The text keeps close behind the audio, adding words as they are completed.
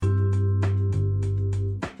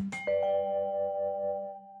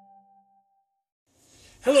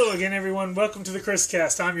Hello again, everyone. Welcome to the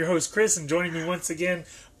Chriscast. I'm your host, Chris, and joining me once again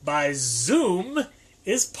by Zoom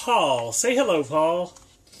is Paul. Say hello, Paul.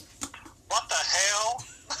 What the hell?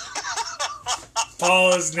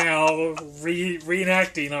 Paul is now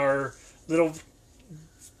reenacting our little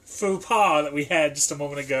faux pas that we had just a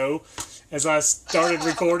moment ago as I started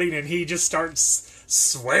recording, and he just starts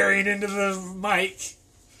swearing into the mic.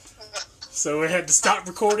 So we had to stop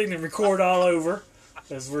recording and record all over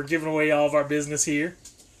as we're giving away all of our business here.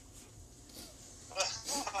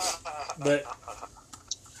 But,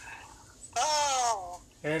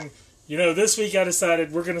 and, you know, this week I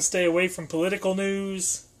decided we're going to stay away from political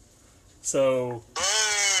news. So,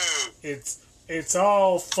 it's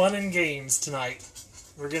all fun and games tonight.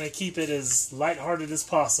 We're going to keep it as lighthearted as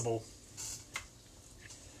possible.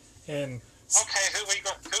 And okay, who we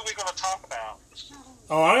going to talk about?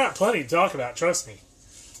 Oh, I got plenty to talk about, trust me.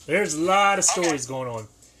 There's a lot of stories going on.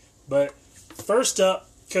 But first up,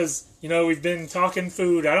 because, you know, we've been talking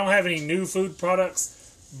food. I don't have any new food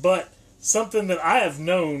products, but something that I have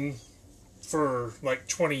known for like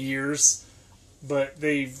 20 years, but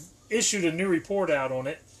they've issued a new report out on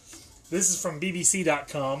it. This is from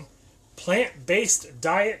BBC.com. Plant-based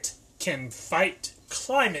diet can fight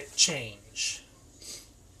climate change.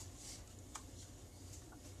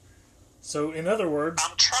 So, in other words,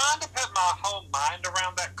 I'm trying to put my whole mind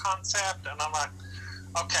around that concept, and I'm like,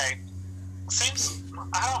 okay, seems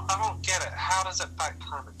I don't get it. How does it fight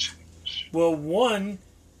climate change? Well, one,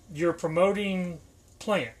 you're promoting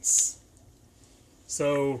plants.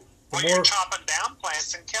 So, you're chopping down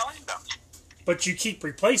plants and killing them. But you keep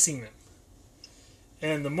replacing them.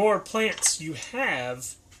 And the more plants you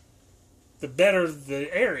have, the better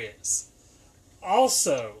the air is.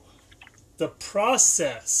 Also, the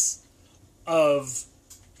process of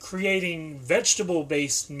creating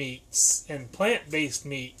vegetable-based meats and plant-based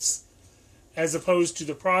meats as opposed to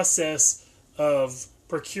the process of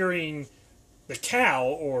procuring the cow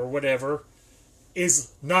or whatever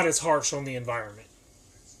is not as harsh on the environment.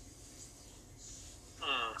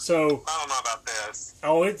 So I don't know about this.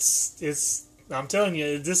 Oh, it's I'm telling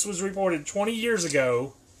you, this was reported 20 years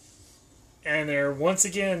ago, and they're once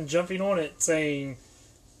again jumping on it saying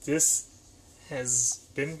this has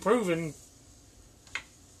been proven.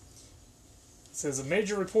 It says a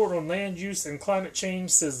major report on land use and climate change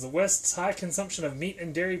says the West's high consumption of meat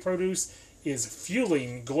and dairy produce is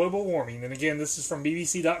fueling global warming. And again, this is from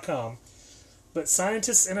BBC.com. But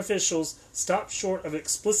scientists and officials stopped short of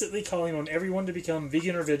explicitly calling on everyone to become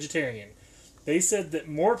vegan or vegetarian. They said that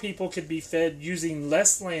more people could be fed using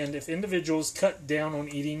less land if individuals cut down on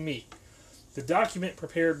eating meat. The document,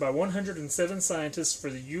 prepared by 107 scientists for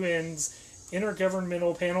the UN's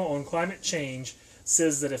Intergovernmental Panel on Climate Change,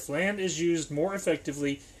 says that if land is used more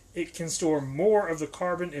effectively, it can store more of the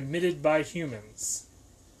carbon emitted by humans.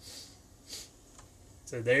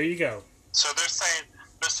 So there you go. So they're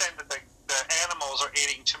saying that the animals are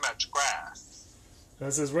eating too much grass. And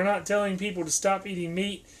it says we're not telling people to stop eating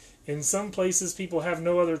meat. In some places, people have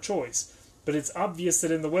no other choice. But it's obvious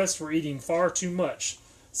that in the West we're eating far too much,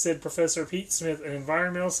 said Professor Pete Smith, an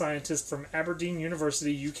environmental scientist from Aberdeen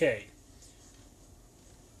University, UK.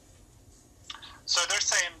 So they're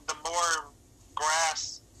saying the more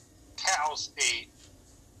grass cows eat,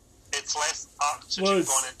 it's less oxygen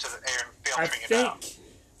going into the air and filtering it out.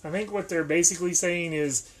 I think what they're basically saying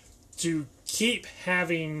is to keep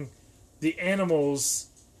having the animals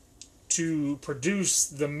to produce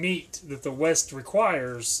the meat that the West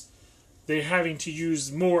requires, they're having to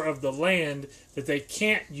use more of the land that they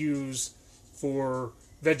can't use for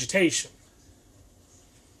vegetation.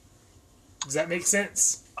 Does that make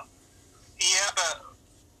sense? Yeah, but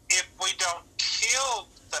if we don't kill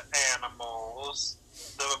the animals,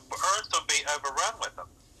 the earth will be overrun with them.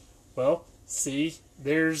 Well, see,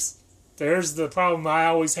 there's the problem I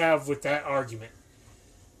always have with that argument.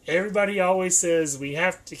 Everybody always says we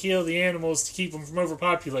have to kill the animals to keep them from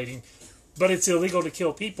overpopulating, but it's illegal to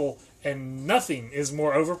kill people, and nothing is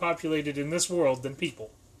more overpopulated in this world than people.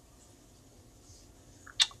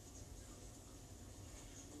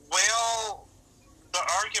 Well, the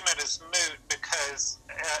argument is moot because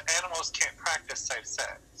animals can't practice safe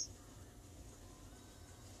sex.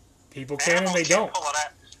 People can and they don't.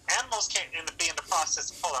 Animals can't be in the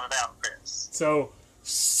process of pulling it out, Chris. So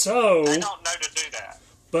they don't know to do that.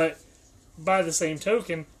 But by the same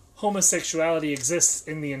token, homosexuality exists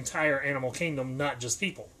in the entire animal kingdom, not just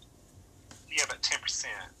people. Yeah, but 10%.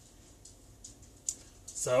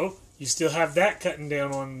 So you still have that cutting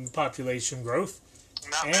down on population growth.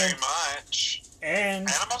 Not very much. And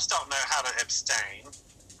animals don't know how to abstain.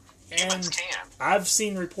 Humans can. I've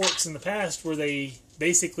seen reports in the past where they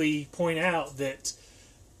basically point out that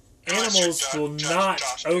animals will not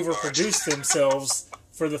overproduce themselves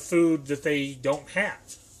for the food that they don't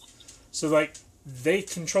have. So, like, they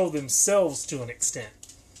control themselves to an extent.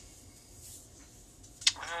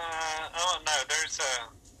 I don't know.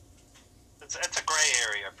 It's a gray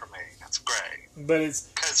area for me. It's gray. But it's...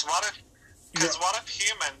 Because what if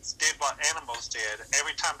humans did what animals did?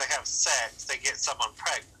 Every time they have sex, they get someone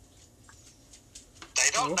pregnant. They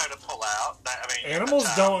don't know to pull out. Animals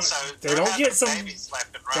don't. So they don't get some. Babies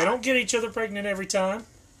left and right. They don't get each other pregnant every time.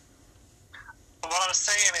 But what I'm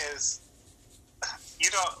saying is, you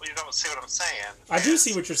don't see what I'm saying. I do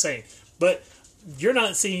see what you're saying, but you're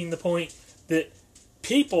not seeing the point that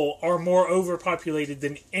people are more overpopulated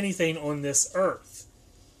than anything on this earth,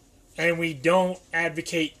 and we don't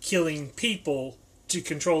advocate killing people to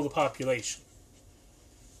control the population.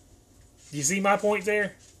 You see my point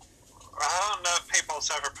there? I don't know if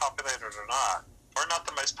people's overpopulated or not. We're not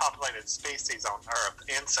the most populated species on Earth.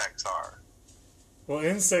 Insects are. Well,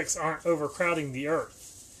 insects aren't overcrowding the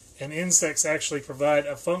Earth. And insects actually provide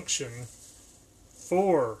a function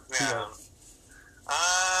for the Earth.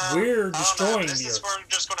 We're destroying the Earth. We're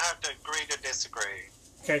just going to have to agree to disagree.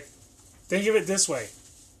 Okay. Think of it this way.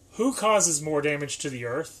 Who causes more damage to the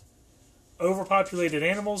Earth? Overpopulated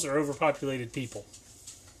animals or overpopulated people?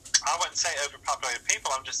 I wouldn't say overpopulated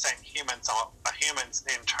people. I'm just saying humans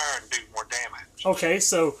in turn do more damage. Okay,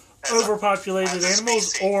 so overpopulated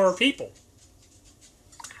animals or people?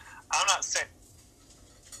 I'm not saying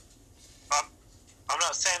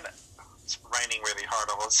that it's raining really hard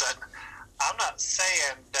all of a sudden. I'm not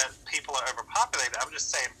saying that people are overpopulated. I'm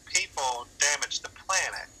just saying people damage the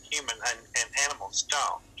planet. Human and animals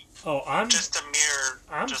don't. Oh, I'm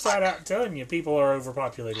flat out telling you, people are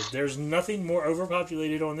overpopulated. There's nothing more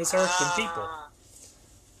overpopulated on this earth than people.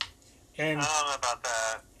 And I don't know about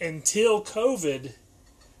that. Until COVID,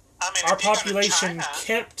 our population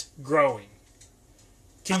kept growing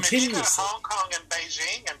continuously. If you go to Hong Kong and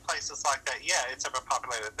Beijing and places like that, yeah, it's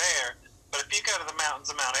overpopulated there. But if you go to the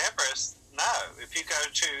mountains of Mount Everest, no. If you go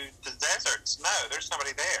to the deserts, no, there's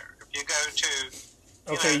nobody there. If you go to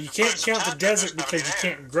okay, you can't count the desert because you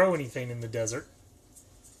can't grow anything in the desert.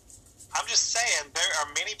 I'm just saying, there are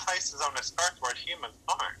many places on this earth where humans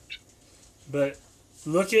aren't. But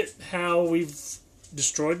look at how we've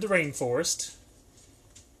destroyed the rainforest.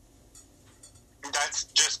 That's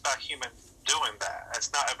just by humans doing that.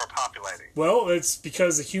 It's not overpopulating. Well, it's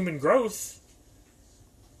because of human growth.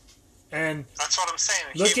 And that's what I'm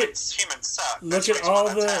saying. Humans suck. Look at all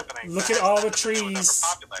the trees.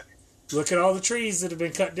 Look at all the trees that have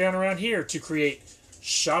been cut down around here to create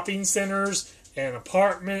shopping centers and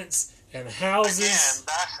apartments and houses.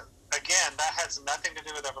 Again, that has nothing to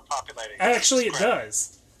do with overpopulating. Actually, it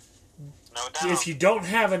does. No doubt. If you don't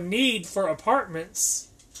have a need for apartments...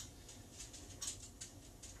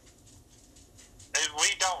 We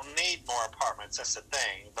don't need more apartments, that's the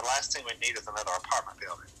thing. The last thing we need is another apartment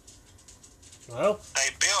building. Well... They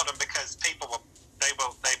build them because they build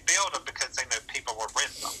them because they know people will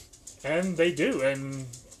rent them. And they do, and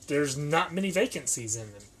there's not many vacancies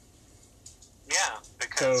in them. Yeah,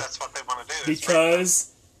 because that's what they want to do.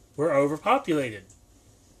 Because we're overpopulated.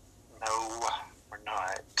 No, we're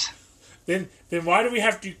not. Then why do we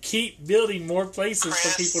have to keep building more places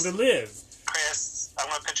for people to live? Chris, I'm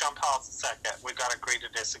going to put you on pause a second. We've got to agree to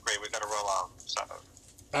disagree. We've got to roll on. So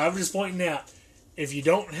I'm just pointing out, if you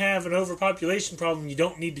don't have an overpopulation problem, you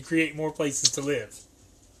don't need to create more places to live.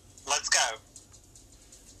 Let's go.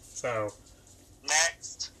 So,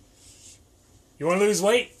 next. You want to lose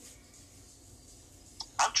weight?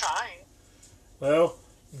 I'm trying. Well,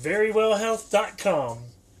 verywellhealth.com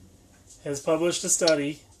has published a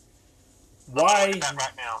study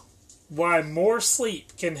why more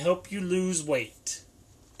sleep can help you lose weight.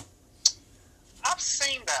 I've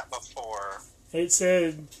seen that before. It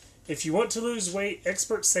said, if you want to lose weight,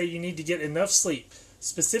 experts say you need to get enough sleep.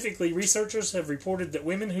 Specifically, researchers have reported that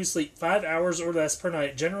women who sleep 5 hours or less per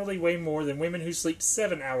night generally weigh more than women who sleep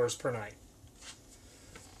 7 hours per night.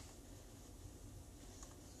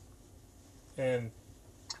 And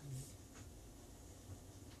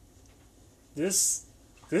this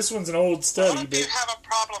one's an old study. Well, if you have a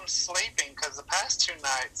problem sleeping, because the past 2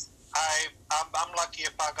 nights, I'm lucky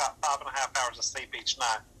if I got 5.5 hours of sleep each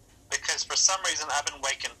night, because for some reason I've been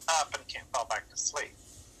waking up and can't fall back to sleep.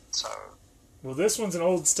 So... Well, this one's an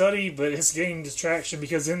old study, but it's gaining traction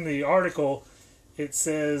because in the article it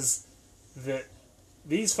says that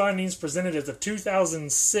these findings presented at the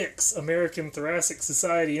 2006 American Thoracic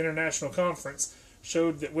Society International Conference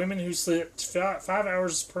showed that women who slept 5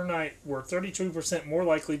 hours per night were 32% more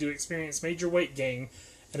likely to experience major weight gain,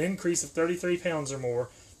 an increase of 33 pounds or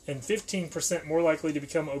more, and 15% more likely to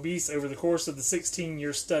become obese over the course of the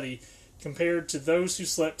 16-year study compared to those who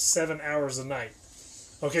slept 7 hours a night.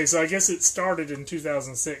 Okay, so I guess it started in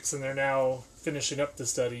 2006, and they're now finishing up the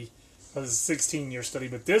study. It was a 16-year study,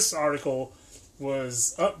 but this article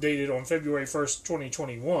was updated on February 1st,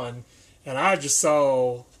 2021, and I just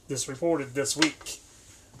saw this reported this week.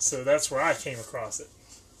 So that's where I came across it.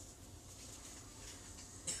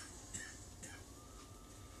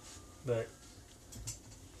 But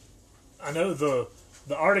I know the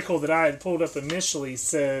article that I had pulled up initially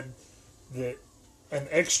said that an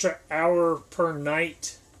extra hour per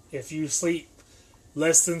night, if you sleep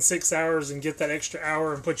less than 6 hours and get that extra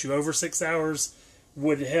hour and put you over 6 hours,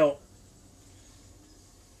 would help.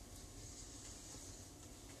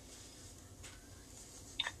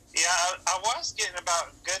 Yeah, I was getting about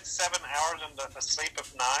a good 7 hours into sleep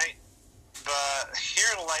of night, but here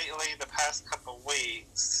lately, the past couple of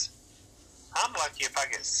weeks, I'm lucky if I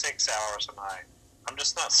get 6 hours a night. I'm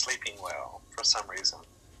just not sleeping well for some reason.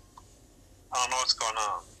 I don't know what's going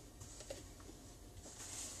on.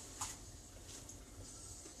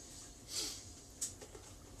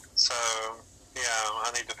 So, yeah,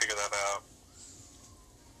 I need to figure that out.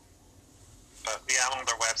 But, yeah, I'm on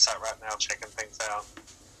their website right now checking things out.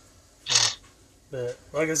 But,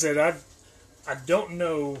 like I said, I don't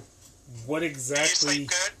know what exactly... Do you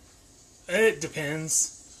sleep good? It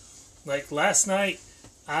depends. Like, last night,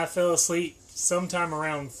 I fell asleep sometime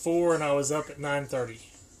around 4 and I was up at 9:30.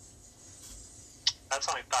 That's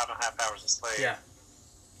only 5.5 hours of sleep. Yeah.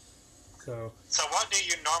 So what do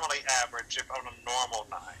you normally average on a normal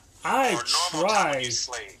night? I or normal time when you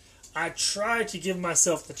sleep? I try to give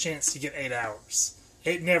myself the chance to get 8 hours.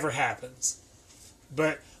 It never happens.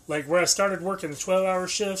 But, like, where I started working the 12-hour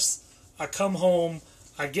shifts, I come home,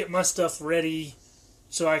 I get my stuff ready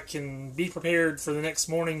so I can be prepared for the next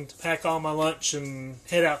morning to pack all my lunch and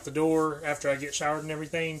head out the door after I get showered and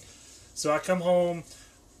everything. So I come home,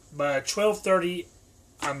 by 12:30,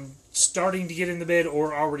 I'm starting to get in the bed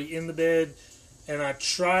or already in the bed, and I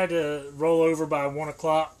try to roll over by 1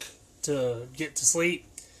 o'clock to get to sleep,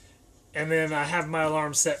 and then I have my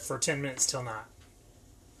alarm set for 10 minutes till 9.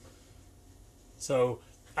 So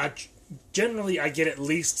generally I get at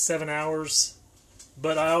least 7 hours,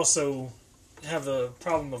 but I also have a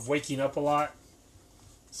problem of waking up a lot,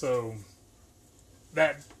 so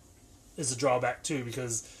that is a drawback too,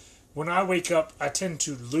 because when I wake up I tend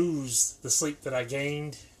to lose the sleep that I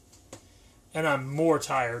gained, and I'm more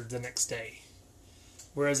tired the next day.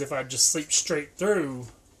 Whereas if I just sleep straight through,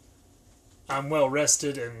 I'm well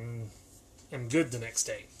rested and am good the next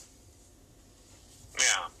day.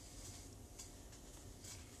 Yeah.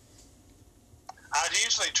 I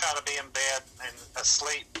usually try to be in bed and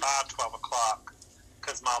asleep by 12 o'clock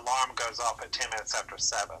because my alarm goes off at 10 minutes after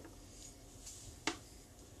 7.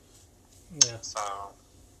 Yeah. So,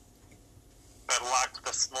 but like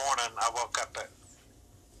this morning, I woke up at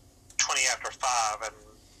 20 after 5 and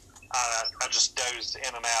I just dozed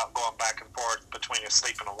in and out, going back and forth between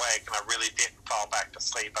asleep and awake, and I really didn't fall back to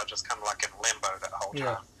sleep. I just kind of like in limbo that whole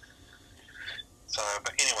time. So,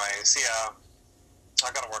 but anyways, yeah,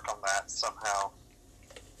 I got to work on that somehow.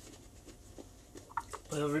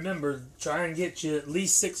 Well, remember, try and get you at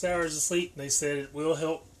least 6 hours of sleep. They said it will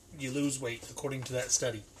help you lose weight, according to that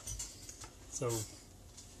study. So,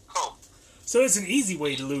 Cool. So it's an easy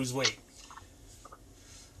way to lose weight.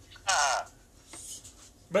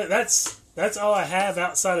 But that's all I have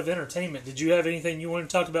outside of entertainment. Did you have anything you want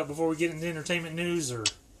to talk about before we get into entertainment news, or?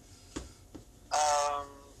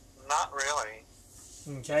 Not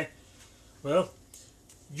really. Okay. Well,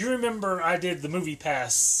 you remember I did the Movie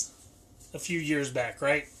Pass a few years back,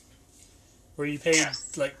 right? Where you paid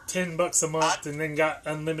like $10 a month and then got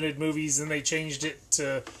unlimited movies, and they changed it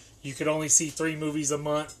to you could only see 3 movies a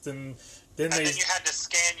month, and then then you had to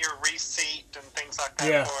scan your receipt and things like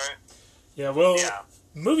that for it. Yeah, well,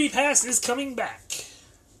 Movie Pass is coming back,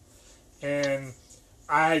 and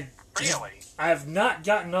I have not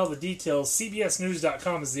gotten all the details.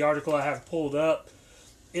 CBSNews.com is the article I have pulled up.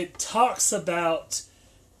 It talks about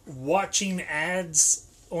watching ads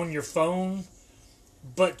on your phone,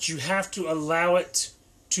 but you have to allow it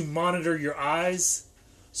to monitor your eyes,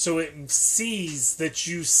 so it sees that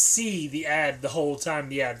you see the ad the whole time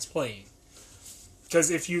the ad's playing. Because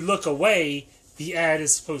if you look away, the ad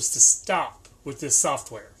is supposed to stop with this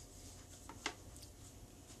software.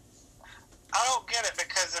 I don't get it,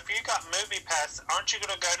 because if you got Movie Pass, aren't you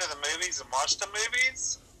going to go to the movies and watch the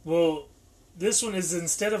movies? Well, this one is,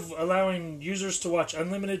 instead of allowing users to watch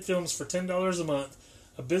unlimited films for $10 a month,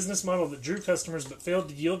 a business model that drew customers but failed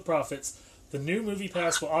to yield profits, the new Movie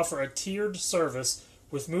Pass will offer a tiered service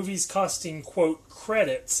with movies costing, quote,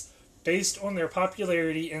 credits based on their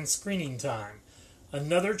popularity and screening time.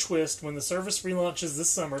 Another twist, when the service relaunches this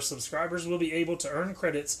summer, subscribers will be able to earn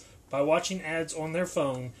credits by watching ads on their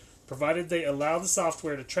phone, provided they allow the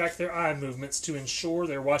software to track their eye movements to ensure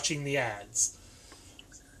they're watching the ads.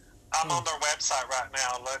 I'm on their website right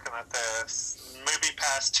now looking at this.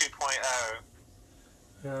 MoviePass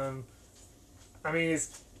 2.0. I mean,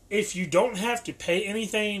 if you don't have to pay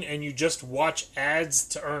anything and you just watch ads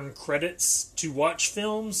to earn credits to watch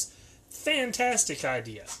films, fantastic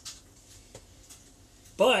idea.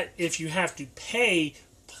 But if you have to pay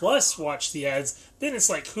plus watch the ads, then it's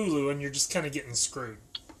like Hulu and you're just kind of getting screwed.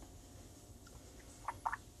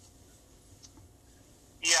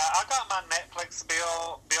 Yeah, I got my Netflix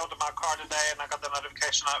bill to my car today, and I got the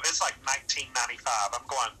notification of it's like $19.95. I'm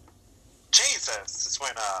going, Jesus, this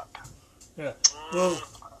went up. Yeah. Well,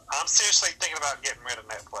 I'm seriously thinking about getting rid of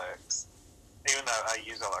Netflix, even though I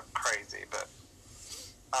use it like crazy. But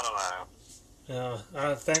I don't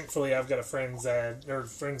know. Thankfully, I've got a friend's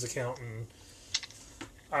account, and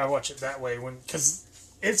I watch it that way because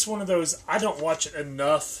it's one of those I don't watch it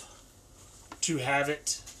enough to have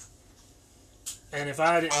it. And if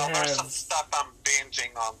I didn't have... there's some stuff I'm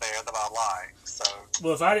binging on there that I like, so...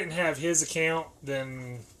 Well, if I didn't have his account,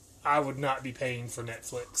 then I would not be paying for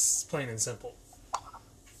Netflix, plain and simple.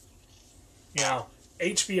 Now,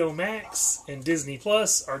 HBO Max and Disney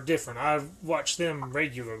Plus are different. I watch them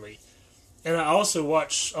regularly. And I also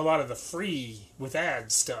watch a lot of the free with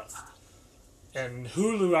ads stuff. And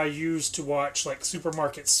Hulu I use to watch, like,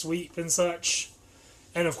 Supermarket Sweep and such.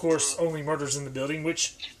 And, of course, Only Murders in the Building,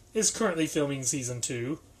 which... is currently filming Season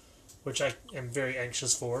 2, which I am very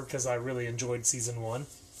anxious for, because I really enjoyed Season 1.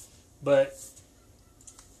 But...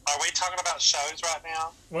 Are we talking about shows right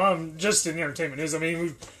now? Well, I'm just in entertainment news. I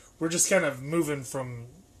mean, we're just kind of moving from,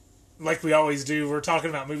 like we always do, we're talking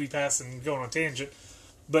about MoviePass and going on a tangent.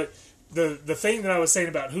 But the thing that I was saying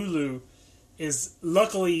about Hulu is,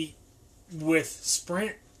 luckily, with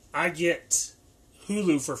Sprint, I get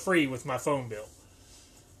Hulu for free with my phone bill.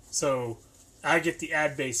 So... I get the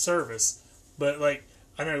ad-based service, but like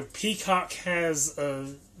I know Peacock has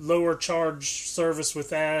a lower charge service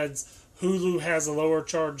with ads, Hulu has a lower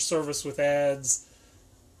charge service with ads,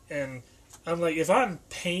 and I'm like, if I'm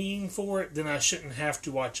paying for it, then I shouldn't have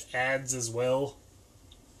to watch ads as well.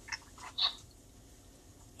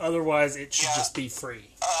 Otherwise, it should just be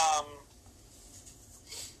free.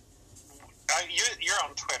 You're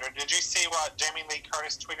on Twitter. Did you see what Jamie Lee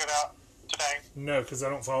Curtis tweeted out today? No, because I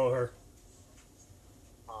don't follow her.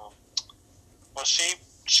 Well, she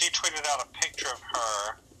tweeted out a picture of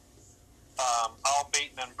her, all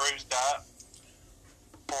beaten and bruised up,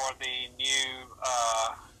 for the new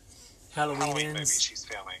Halloween movie she's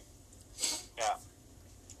filming. Yeah,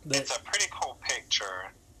 it's a pretty cool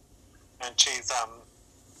picture, and she's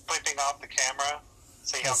flipping off the camera.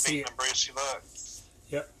 See how beaten and bruised she looks.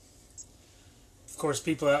 Yep. Of course,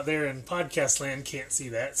 people out there in podcast land can't see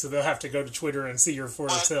that, so they'll have to go to Twitter and see her for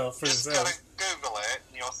themselves. Just gotta Google it,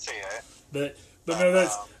 and you'll see it. But no,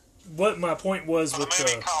 that's what my point was with the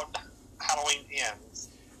movie called Halloween Ends.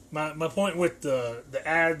 My point with the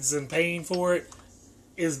ads and paying for it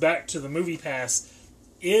is back to the MoviePass.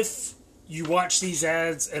 If you watch these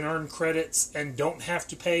ads and earn credits and don't have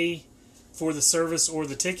to pay for the service or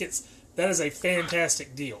the tickets, that is a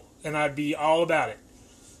fantastic deal, and I'd be all about it.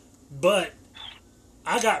 But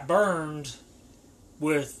I got burned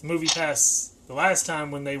with MoviePass the last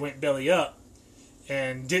time when they went belly up,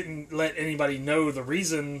 and didn't let anybody know the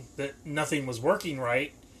reason that nothing was working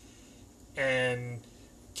right, and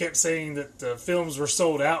kept saying that the films were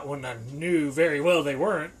sold out when I knew very well they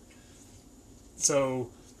weren't. So,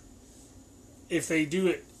 if they do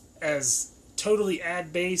it as totally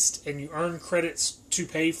ad-based and you earn credits to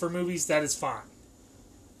pay for movies, that is fine.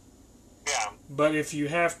 Yeah. But if you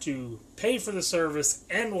have to pay for the service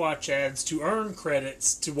and watch ads to earn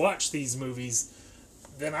credits to watch these movies,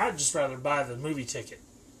 then I'd just rather buy the movie ticket.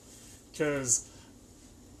 Because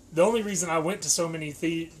the only reason I went to so many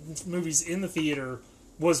movies in the theater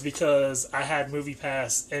was because I had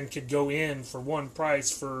MoviePass and could go in for one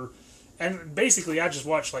price and basically I just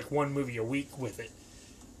watched like one movie a week with it.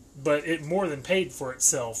 But it more than paid for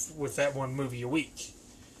itself with that one movie a week.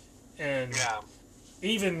 And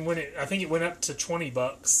even when I think it went up to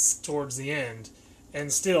 $20 towards the end,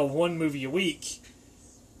 and still one movie a week,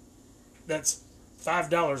 that's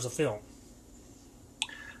 $5 a film.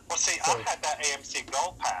 Well, see, I had that AMC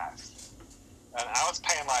Gold Pass, and I was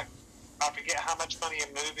paying like, I forget how much money a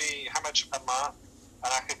month,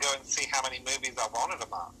 and I could go and see how many movies I wanted a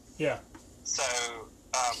month. Yeah. So,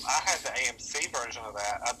 I had the AMC version of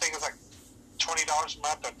that. I think it was like $20 a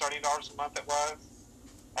month or $30 a month it was.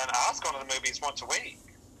 And I was going to the movies once a week,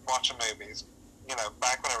 watching movies,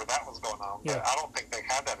 back whenever that was going on. But Yeah. I don't think they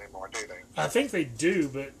have that anymore, do they? I think they do,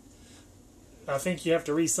 but I think you have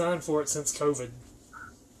to re-sign for it since COVID.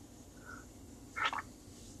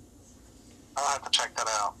 I'll have to check that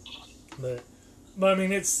out. But I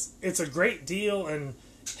mean, it's a great deal and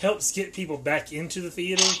helps get people back into the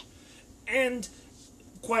theater. And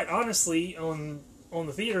quite honestly, on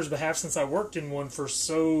the theater's behalf, since I worked in one for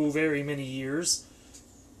so very many years,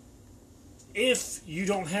 if you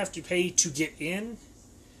don't have to pay to get in,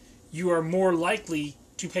 you are more likely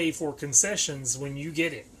to pay for concessions when you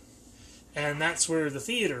get in. And that's where the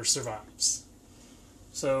theater survives.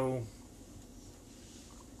 So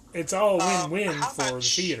it's all win-win for the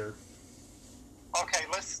theater. Okay,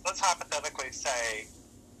 let's hypothetically say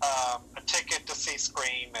a ticket to see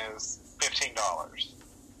Scream is $15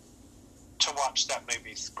 to watch that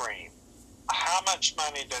movie Scream. How much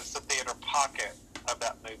money does the theater pocket of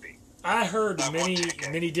that movie? I heard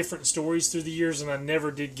many different stories through the years, and I never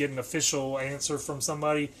did get an official answer from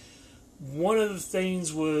somebody. One of the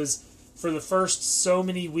things was, for the first so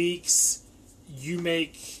many weeks, you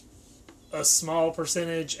make a small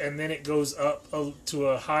percentage, and then it goes up to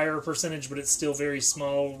a higher percentage, but it's still very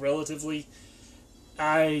small relatively.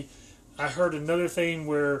 I heard another thing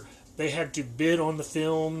where they had to bid on the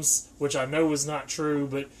films, which I know was not true,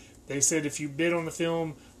 but they said if you bid on the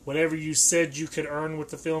film, whatever you said you could earn with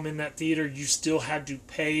the film in that theater, you still had to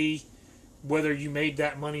pay whether you made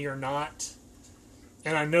that money or not.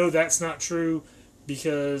 And I know that's not true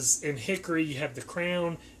because in Hickory you have the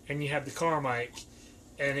Crown and you have the Carmike,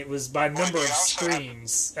 and it was by number of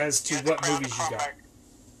screens as to what movies you got.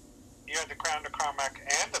 You had the Crown, the Carmike,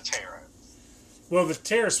 and the Terrace. Well, the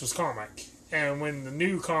Terrace was Carmike, and when the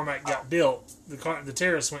new Carmike got built, the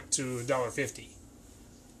Terrace went to $1.50.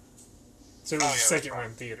 So it was the second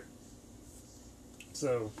run theater.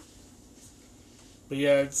 So, but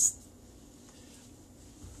yeah,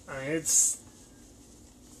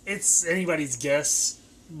 it's anybody's guess,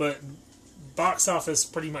 but box office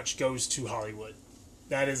pretty much goes to Hollywood.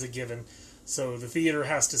 That is a given. So the theater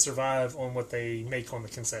has to survive on what they make on the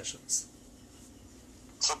concessions.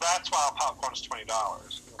 So that's why popcorn's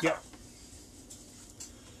 $20. Okay. Yep.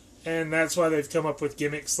 And that's why they've come up with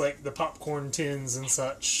gimmicks like the popcorn tins and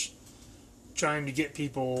such, trying to get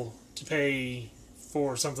people to pay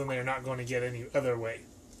for something they're not going to get any other way.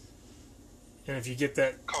 And if you get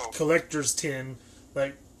that collector's tin,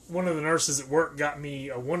 like one of the nurses at work got me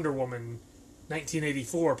a Wonder Woman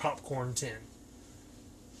 1984 popcorn tin.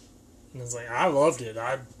 And it's like, I loved it.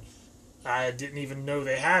 I didn't even know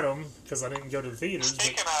they had them because I didn't go to the theaters.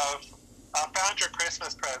 Speaking of, I found your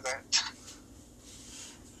Christmas present.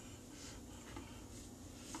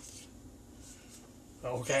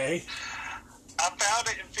 Okay. I found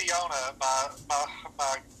it in Fiona,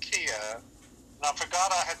 my Kia, and I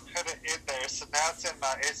forgot I had put it in there, so now it's in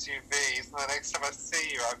my SUV, so the next time I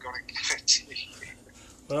see you, I'm going to give it to you.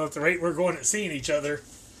 Well, at the rate we're going at seeing each other,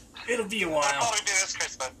 it'll be a while. I'll probably do this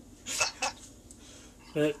Christmas.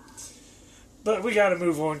 But we got to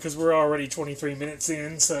move on because we're already 23 minutes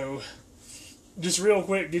in, so just real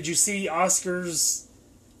quick, did you see Oscars?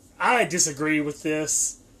 I disagree with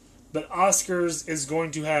this. But Oscars is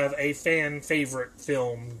going to have a fan favorite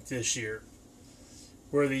film this year,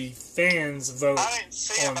 where the fans vote on the film. I didn't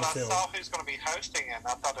see it, but I saw who's going to be hosting it, and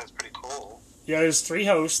I thought that was pretty cool. Yeah, there's 3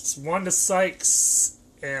 hosts: Wanda Sykes,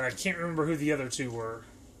 and I can't remember who the other 2 were.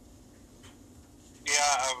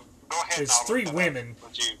 Yeah, go ahead. There's 3 women,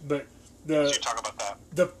 but you talk about that.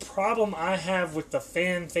 The problem I have with the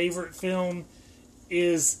fan favorite film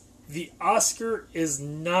is the Oscar is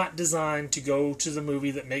not designed to go to the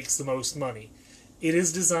movie that makes the most money. It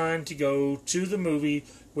is designed to go to the movie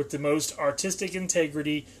with the most artistic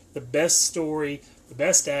integrity, the best story, the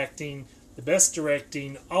best acting, the best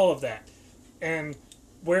directing, all of that. And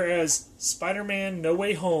whereas Spider-Man No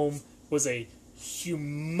Way Home was a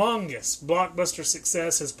humongous blockbuster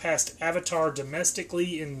success, has passed Avatar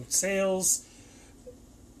domestically in sales,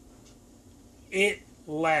 it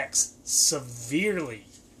lacks severely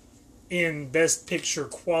in Best Picture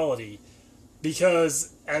quality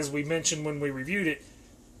because, as we mentioned when we reviewed it,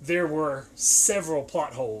 there were several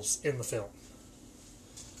plot holes in the film.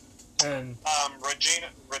 And Regina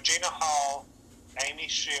Hall, Amy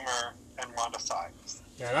Schumer, and Wanda Sykes.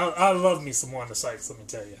 Yeah, I love me some Wanda Sykes, let me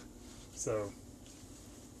tell you. So,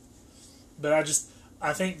 but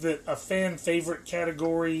I think that a fan favorite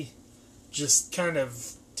category just kind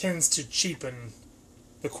of tends to cheapen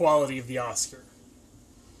the quality of the Oscar.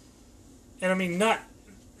 And I mean, not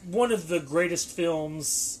one of the greatest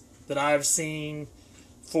films that I've seen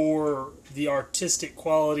for the artistic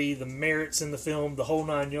quality, the merits in the film, the whole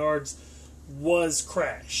 9 yards, was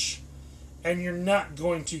Crash. And you're not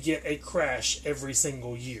going to get a Crash every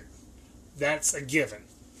single year. That's a given.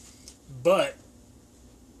 But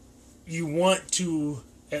you want to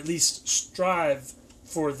at least strive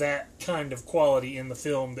for that kind of quality in the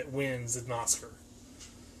film that wins an Oscar.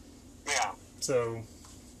 Yeah. So,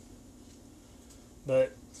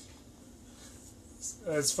 but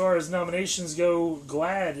as far as nominations go,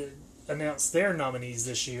 GLAAD announced their nominees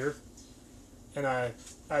this year. And I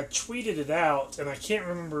tweeted it out, and I can't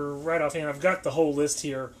remember right offhand. I've got the whole list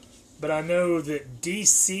here. But I know that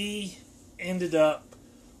DC ended up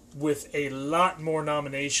with a lot more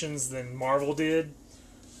nominations than Marvel did.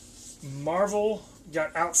 Marvel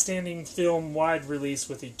got Outstanding Film Wide Release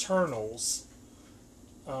with Eternals.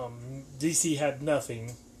 DC had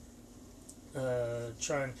nothing.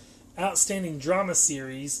 Outstanding Drama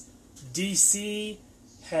Series, DC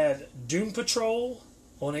had Doom Patrol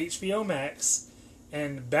on HBO Max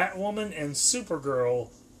and Batwoman and Supergirl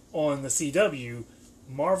on the CW.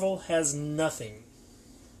 Marvel has nothing.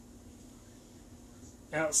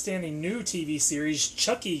 Outstanding New TV Series,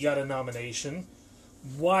 Chucky got a nomination.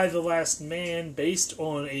 Y: The Last Man, based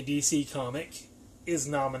on a DC comic, is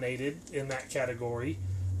nominated in that category.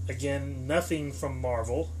 Again, nothing from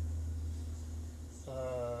Marvel.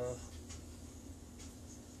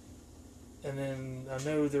 And then I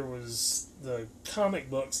know there was the comic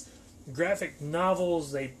books. Graphic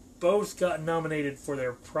novels, they both got nominated for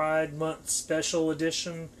their Pride Month special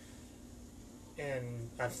edition. And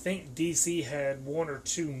I think DC had one or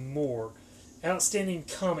two more. Outstanding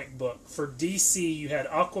comic book. For DC, you had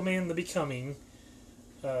Aquaman the Becoming,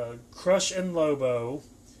 Crush and Lobo,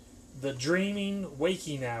 The Dreaming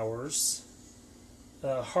Waking Hours,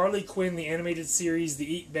 Harley Quinn the Animated Series,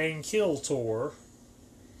 The Eat Bang Kill Tour,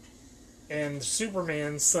 and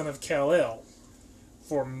Superman Son of Kal-El.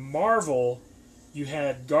 For Marvel, you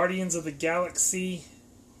had Guardians of the Galaxy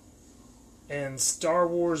and Star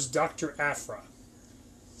Wars Dr. Aphra.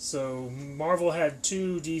 So Marvel had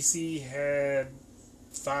 2, DC had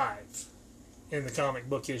 5 in the comic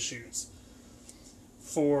book issues.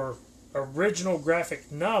 For original graphic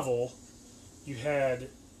novel, you had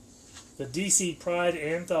the DC Pride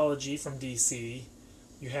Anthology from DC.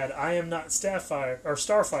 You had I Am Not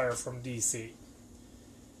Starfire from DC.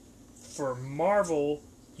 For Marvel,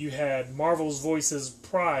 you had Marvel's Voices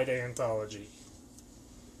Pride Anthology.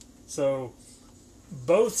 So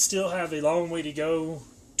both still have a long way to go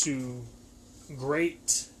to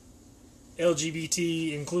great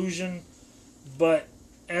LGBT inclusion, but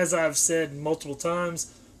as I've said multiple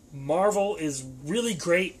times, Marvel is really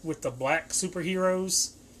great with the black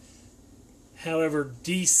superheroes. However,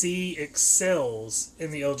 DC excels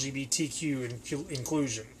in the LGBTQ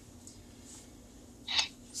inclusion.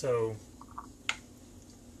 So,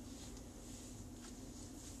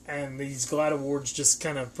 and these GLAAD Awards just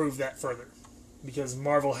kind of prove that further. Because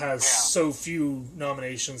Marvel has so few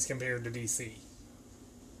nominations compared to DC.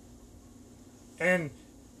 And,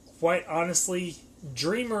 quite honestly,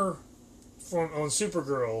 Dreamer on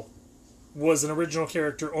Supergirl was an original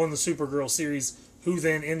character on the Supergirl series who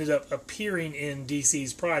then ended up appearing in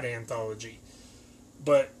DC's Pride Anthology.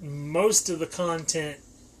 But most of the content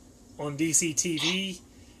on DC TV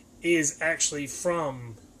is actually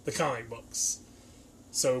from the comic books.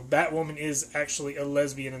 So Batwoman is actually a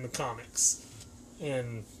lesbian in the comics.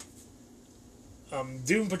 And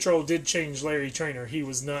Doom Patrol did change Larry Trainor. He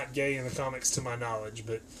was not gay in the comics to my knowledge,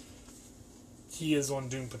 but he is on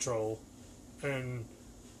Doom Patrol. And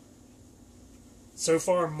so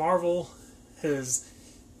far Marvel has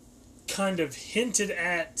kind of hinted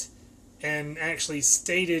at and actually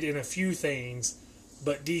stated in a few things,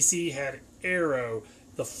 but DC had Arrow,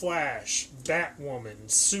 The Flash, Batwoman,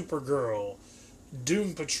 Supergirl,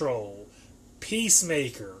 Doom Patrol,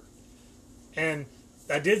 Peacemaker, and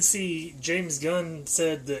I did see James Gunn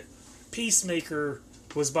said that Peacemaker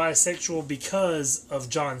was bisexual because of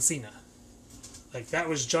John Cena. Like, that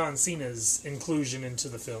was John Cena's inclusion into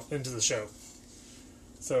the film, into the show.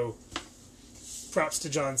 So, props to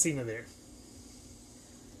John Cena there.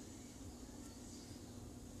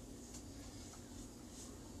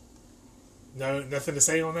 No, nothing to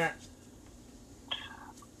say on that?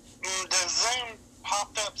 Does Zoom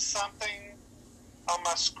popped up something on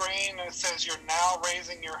my screen that says you're now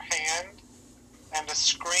raising your hand, and the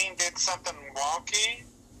screen did something wonky,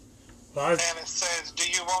 and it says, do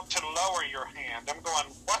you want to lower your hand? I'm going,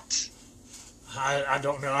 what? I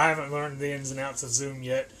don't know. I haven't learned the ins and outs of Zoom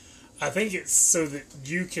yet. I think it's so that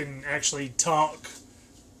you can actually talk,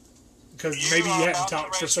 because maybe you hadn't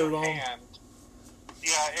talked for so long. Hand.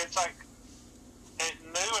 Yeah, it's like, It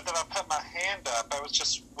knew that I put my hand up. It was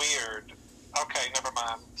just weird. Okay, never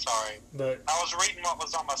mind. Sorry. But I was reading what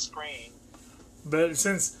was on my screen. But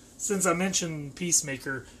since I mentioned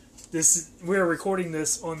Peacemaker, we're recording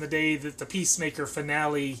this on the day that the Peacemaker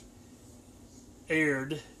finale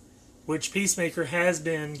aired, which Peacemaker has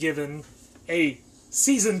been given a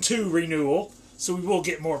season 2 renewal, so we will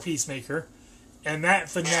get more Peacemaker. And that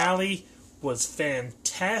finale was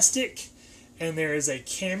fantastic, and there is a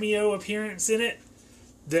cameo appearance in it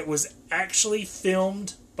that was actually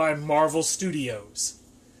filmed by Marvel Studios.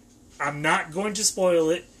 I'm not going to spoil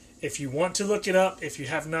it. If you want to look it up, if you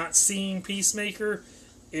have not seen Peacemaker,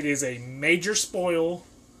 it is a major spoil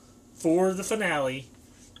for the finale,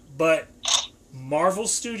 but Marvel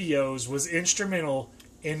Studios was instrumental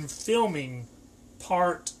in filming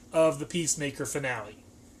part of the Peacemaker finale.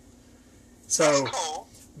 So, Cool.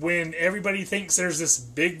 when everybody thinks there's this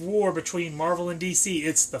big war between Marvel and DC,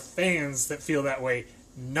 it's the fans that feel that way,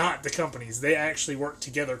 not the companies. They actually work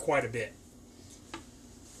together quite a bit.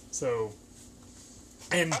 So,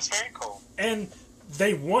 That's very cool. And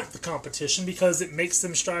they want the competition because it makes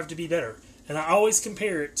them strive to be better. And I always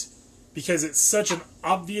compare it, because it's such an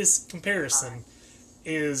obvious comparison,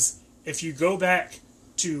 is if you go back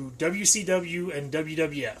to WCW and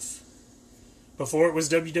WWF, before it was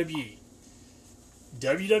WWE,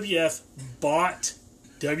 WWF bought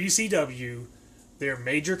WCW, their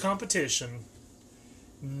major competition,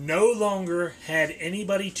 no longer had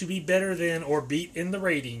anybody to be better than or beat in the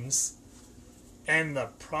ratings, and the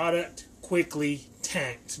product quickly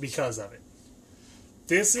tanked because of it.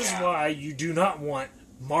 This is why you do not want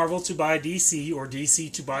Marvel to buy DC or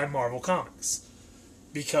DC to buy Marvel Comics,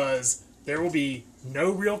 because there will be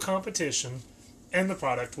no real competition and the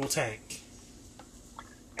product will tank.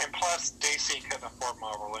 And plus, DC couldn't afford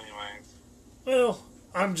Marvel anyway. Well,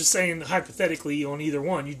 I'm just saying hypothetically on either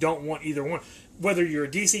one. You don't want either one. Whether you're a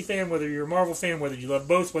DC fan, whether you're a Marvel fan, whether you love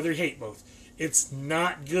both, whether you hate both. It's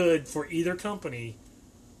not good for either company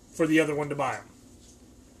for the other one to buy them.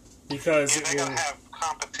 Because they're going to have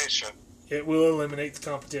competition. It will eliminate the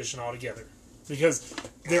competition altogether. Because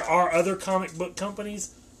there are other comic book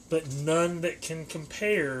companies, but none that can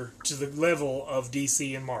compare to the level of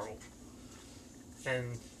DC and Marvel.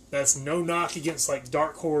 And that's no knock against like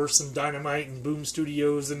Dark Horse and Dynamite and Boom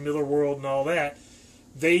Studios and Miller World and all that.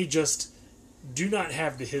 They just do not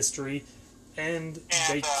have the history, and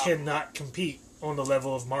they cannot compete on the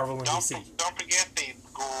level of Marvel and DC. Don't forget the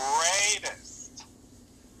greatest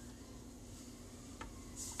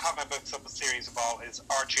comic books of the series of all is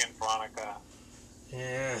Archie and Veronica.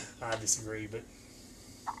 Yeah, I disagree, but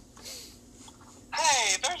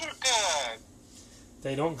hey, those are good.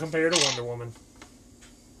 They don't compare to Wonder Woman.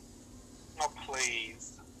 Oh,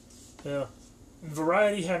 please. Yeah.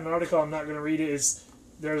 Variety had an article, I'm not going to read it.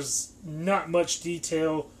 There's not much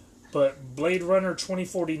detail, but Blade Runner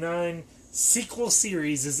 2049 sequel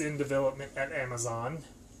series is in development at Amazon.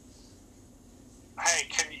 Hey,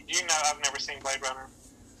 you know I've never seen Blade Runner?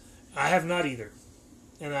 I have not either.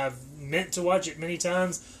 And I've meant to watch it many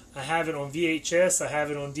times. I have it on VHS, I have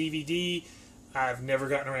it on DVD. I've never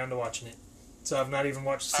gotten around to watching it. So I've not even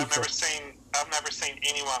watched the sequel. I've never seen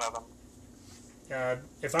any one of them.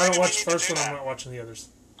 If I don't watch the first one, I'm not watching the others.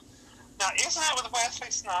 Now, isn't that with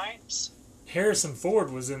Wesley Snipes? Harrison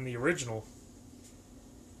Ford was in the original.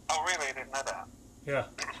 Oh, really? I didn't know that. Yeah.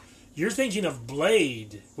 You're thinking of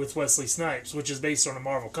Blade with Wesley Snipes, which is based on a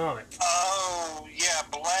Marvel comic. Oh, yeah,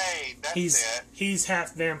 Blade. That's it. He's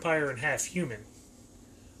half vampire and half human.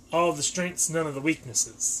 All the strengths, none of the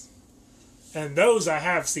weaknesses. And those I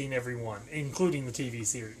have seen every one, including the TV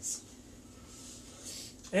series.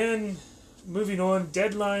 And moving on,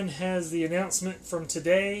 Deadline has the announcement from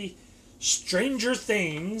today. Stranger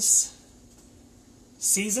Things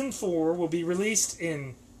Season 4 will be released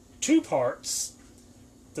in 2 parts.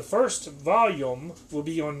 The first volume will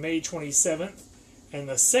be on May 27th, and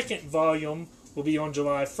the second volume will be on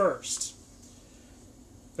July 1st.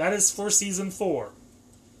 That is for Season 4.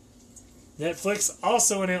 Netflix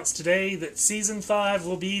also announced today that Season 5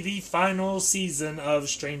 will be the final season of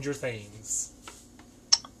Stranger Things.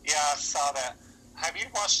 Yeah, I saw that. Have you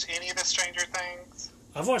watched any of the Stranger Things?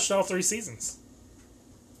 I've watched all 3 seasons.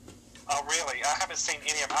 Oh, really? I haven't seen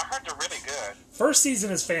any of them. I heard they're really good. First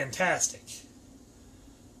season is fantastic.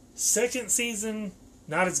 Second season,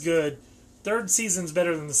 not as good. Third season's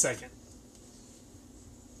better than the second.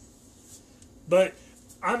 But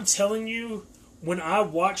I'm telling you, when I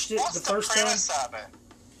watched it the first time, what's the premise of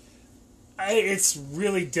it? It's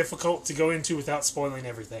really difficult to go into without spoiling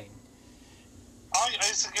everything. Oh, I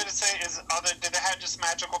was going to say, did they have just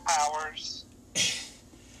magical powers?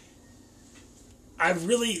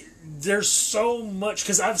 there's so much,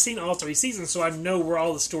 because I've seen all 3 seasons, so I know where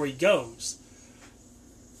all the story goes.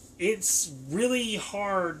 It's really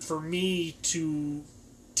hard for me to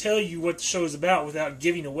tell you what the show is about without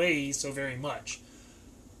giving away so very much.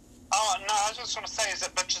 Oh, no, I was just going to say, is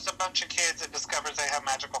it just a bunch of kids that discovers they have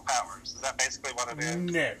magical powers? Is that basically what it is?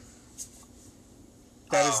 No.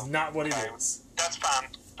 That is not what it is. That's fine.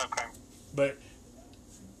 Okay. But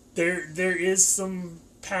there is some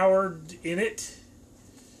power in it.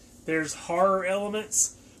 There's horror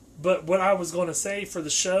elements. But what I was going to say for the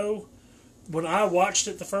show, when I watched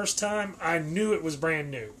it the first time, I knew it was brand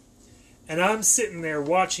new. And I'm sitting there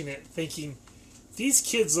watching it thinking, these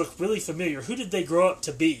kids look really familiar. Who did they grow up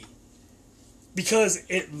to be? Because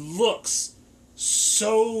it looks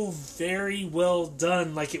so very well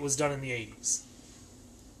done, like it was done in the 80s.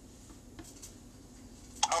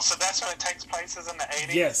 Oh, so that's when it takes place, is in the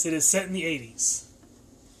 80s? Yes, it is set in the 80s.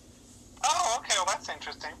 Oh, okay, well that's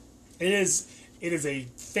interesting. It is a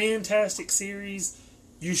fantastic series.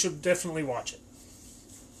 You should definitely watch it.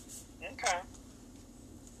 Okay.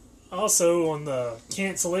 Also, on the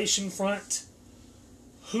cancellation front,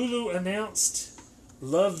 Hulu announced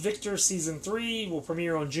Love, Victor Season 3 will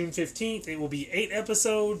premiere on June 15th. It will be 8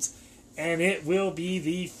 episodes, and it will be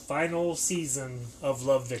the final season of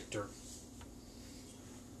Love, Victor.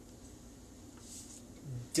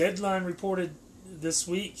 Deadline reported this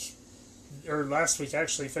week, or last week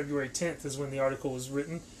actually, February 10th is when the article was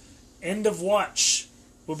written. End of Watch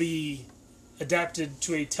will be adapted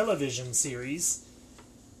to a television series.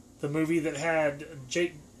 The movie that had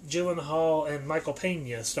Jake Gyllenhaal and Michael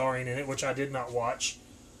Pena starring in it, which I did not watch.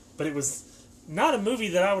 But it was not a movie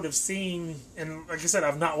that I would have seen, and like I said,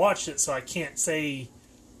 I've not watched it, so I can't say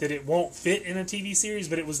that it won't fit in a TV series,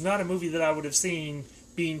 but it was not a movie that I would have seen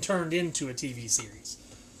being turned into a TV series.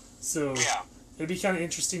 So yeah, it'd be kind of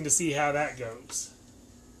interesting to see how that goes.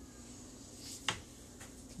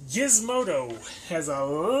 Gizmodo has a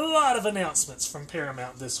lot of announcements from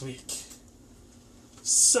Paramount this week.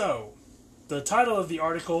 So, the title of the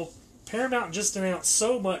article, Paramount just announced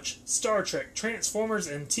so much Star Trek, Transformers,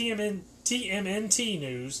 and TMNT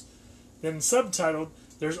news. Then subtitled,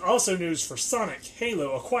 there's also news for Sonic,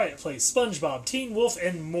 Halo, A Quiet Place, SpongeBob, Teen Wolf,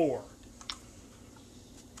 and more.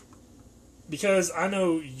 Because I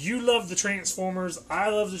know you love the Transformers, I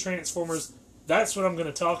love the Transformers, that's what I'm going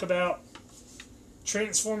to talk about.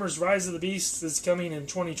 Transformers Rise of the Beasts is coming in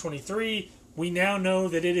 2023. We now know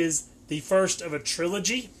that it is the first of a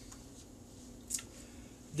trilogy.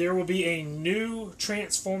 There will be a new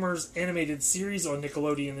Transformers animated series on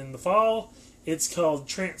Nickelodeon in the fall. It's called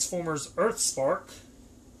Transformers Earthspark.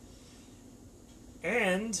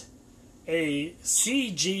 And a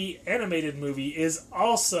CG animated movie is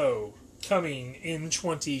also coming in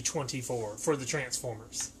 2024 for the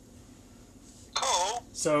Transformers. Cool.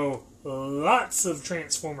 So, lots of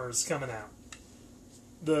Transformers coming out.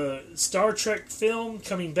 The Star Trek film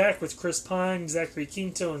coming back with Chris Pine, Zachary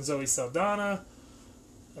Quinto, and Zoe Saldana.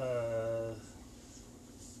 The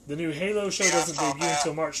new Halo show doesn't debut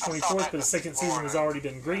until March 24th, but the second season has already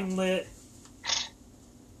been greenlit.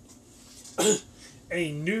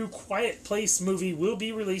 A new Quiet Place movie will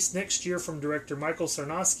be released next year from director Michael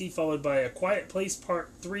Sarnowski, followed by A Quiet Place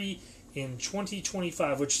Part 3 in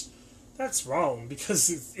 2025, which, that's wrong, because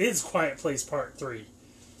it is Quiet Place Part 3.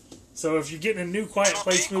 So if you're getting a new Quiet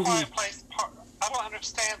Place movie... I don't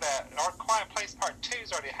understand that. Our Quiet Place Part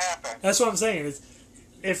 2's already happened. That's what I'm saying. Is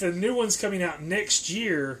if a new one's coming out next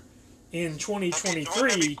year in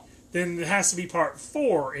 2023, then it has to be Part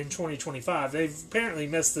 4 in 2025. They've apparently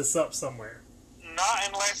messed this up somewhere. Not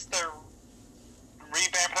unless they're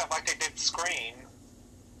revamping it like they did Scream.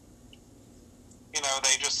 You know,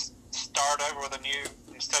 they just start over with a new,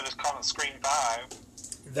 instead of calling it Scream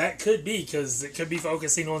 5. That could be, because it could be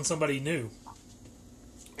focusing on somebody new.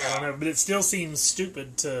 Yeah. I don't know, but it still seems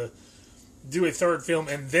stupid to do a third film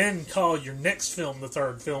and then call your next film the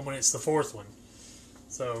third film when it's the fourth one.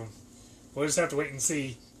 So, we'll just have to wait and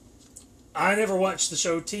see. I never watched the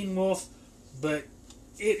show Teen Wolf, but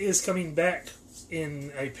it is coming back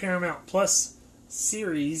in a Paramount Plus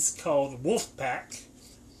series called Wolfpack.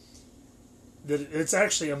 That it's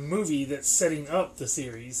actually a movie that's setting up the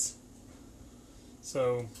series.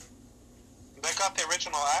 So, they got the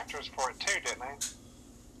original actors for it too, didn't they?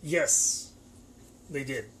 Yes, they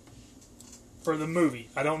did. For the movie.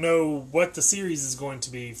 I don't know what the series is going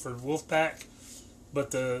to be for Wolfpack,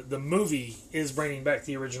 but the movie is bringing back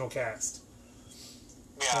the original cast.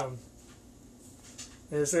 Yeah.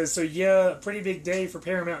 And it says, so yeah, pretty big day for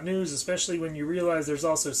Paramount News, especially when you realize there's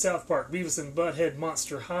also South Park, Beavis and Butthead,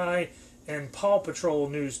 Monster High, and Paw Patrol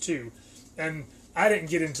news too. And I didn't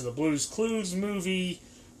get into the Blue's Clues movie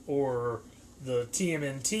or the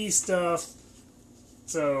TMNT stuff.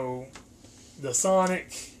 So, the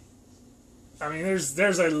Sonic. I mean,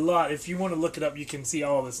 there's a lot. If you want to look it up, you can see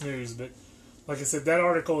all this news. But, like I said, that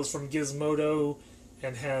article is from Gizmodo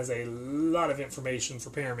and has a lot of information for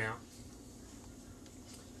Paramount.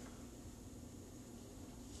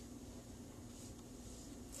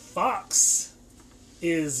 Fox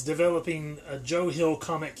is developing a Joe Hill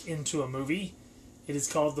comic into a movie. It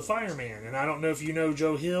is called The Fireman. And I don't know if you know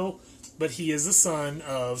Joe Hill, but he is the son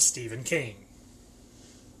of Stephen King.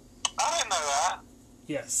 I didn't know that.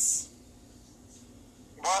 Yes.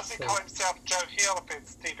 Why does he call himself Joe Hill if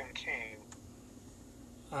it's Stephen King?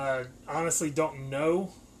 I honestly don't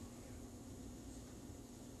know.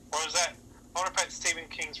 Or is that... I wonder if Stephen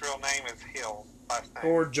King's real name is Hill, last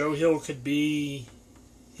name. Or Joe Hill could be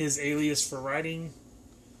his alias for writing.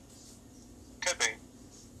 Could be.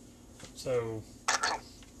 So,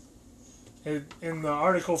 in the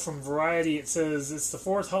article from Variety, it says, it's the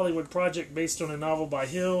fourth Hollywood project based on a novel by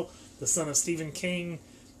Hill, the son of Stephen King.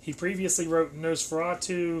 He previously wrote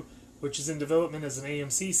Nosferatu, which is in development as an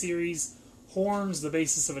AMC series, Horns, the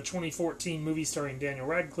basis of a 2014 movie starring Daniel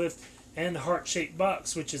Radcliffe, and Heart-Shaped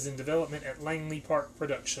Box, which is in development at Langley Park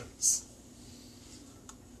Productions.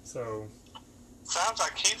 So... Sounds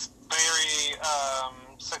like he's very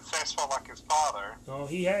successful like his father. Oh,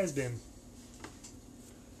 he has been.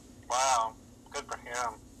 Wow. Good for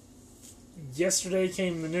him. Yesterday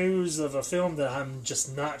came the news of a film that I'm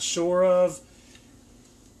just not sure of.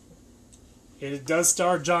 It does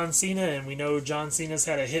star John Cena, and we know John Cena's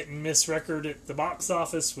had a hit-and-miss record at the box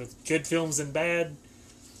office with good films and bad.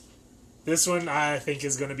 This one, I think,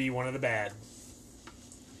 is going to be one of the bad.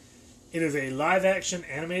 It is a live-action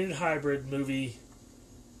animated hybrid movie,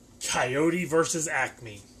 Coyote vs.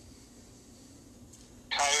 Acme.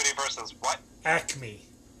 Coyote versus what? Acme.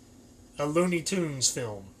 A Looney Tunes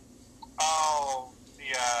film. Oh,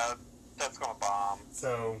 yeah, that's going to bomb.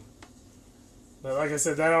 So, but like I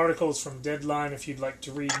said, that article is from Deadline if you'd like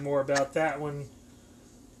to read more about that one.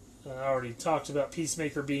 I already talked about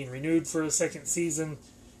Peacemaker being renewed for a second season.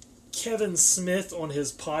 Kevin Smith on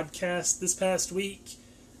his podcast this past week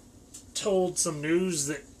told some news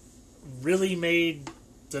that really made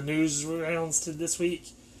the news rounds to this week.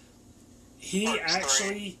 He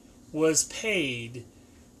actually was paid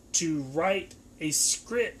to write a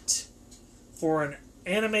script for an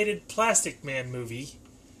animated Plastic Man movie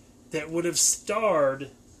that would have starred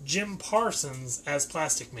Jim Parsons as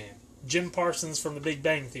Plastic Man. Jim Parsons from The Big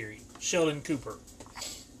Bang Theory. Sheldon Cooper.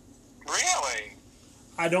 Really?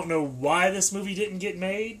 I don't know why this movie didn't get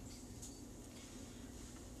made.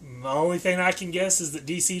 The only thing I can guess is that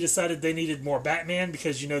DC decided they needed more Batman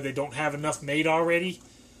because, you know, they don't have enough made already.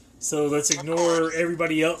 So let's ignore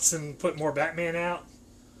everybody else and put more Batman out.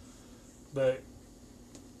 But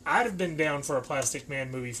I'd have been down for a Plastic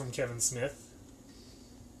Man movie from Kevin Smith.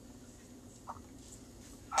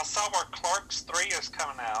 I saw where Clerks 3 is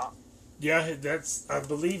coming out. Yeah, I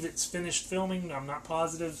believe it's finished filming. I'm not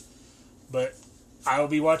positive. But I'll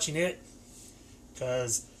be watching it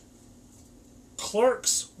because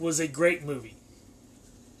Clerks was a great movie.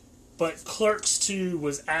 But Clerks 2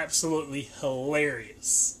 was absolutely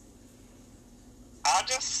hilarious. I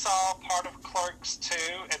just saw part of Clerks 2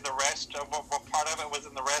 in the restaurant. Well, part of it was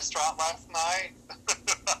in the restaurant last night.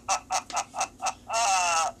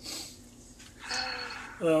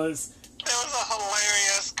 Well, there was a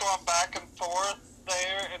hilarious going back and forth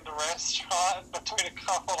there in the restaurant between a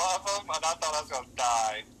couple of them, and I thought I was going to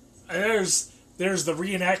die. There's the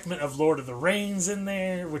reenactment of Lord of the Rings in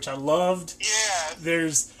there, which I loved. Yeah, That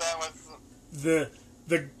was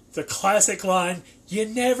the classic line, "You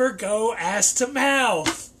never go ass to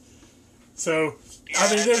mouth." So, yeah,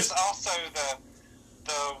 I mean, there's also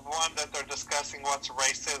the one that they're discussing what's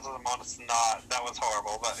racism and what's not. That was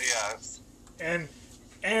horrible, but yes.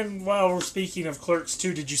 And while we're speaking of Clerks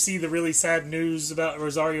 2, did you see the really sad news about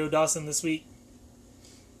Rosario Dawson this week?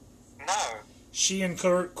 No. She and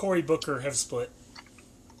Cory Booker have split.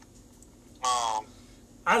 Oh.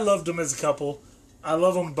 I loved them as a couple. I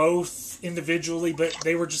love them both individually, but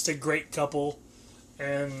they were just a great couple,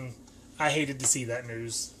 and I hated to see that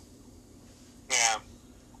news.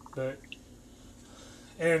 Yeah.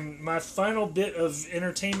 And my final bit of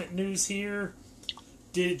entertainment news here,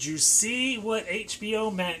 did you see what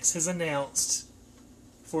HBO Max has announced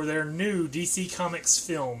for their new DC Comics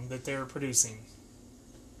film that they're producing?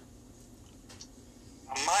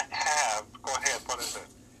 I might have. Go ahead, what is it?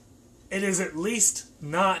 It is at least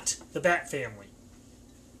not the Bat Family.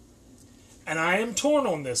 And I am torn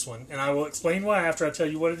on this one, and I will explain why after I tell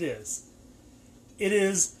you what it is. It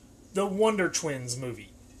is the Wonder Twins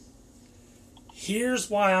movie. Here's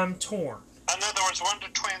why I'm torn. In other words, Wonder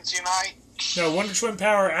Twins unite? No, Wonder Twin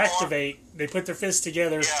power activate. They put their fists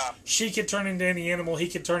together. Yeah. She could turn into any animal. He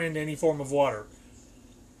could turn into any form of water.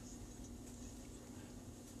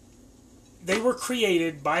 They were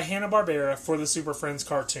created by Hanna-Barbera for the Super Friends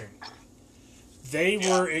cartoon. They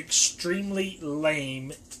were extremely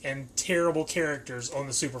lame and terrible characters on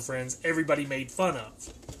the Super Friends. Everybody made fun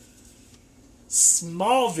of.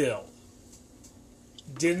 Smallville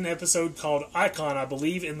did an episode called Icon, I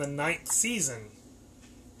believe, in the 9th season,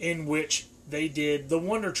 in which they did the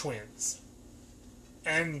Wonder Twins.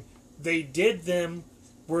 And they did them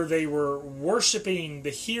where they were worshiping the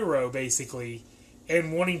hero, basically,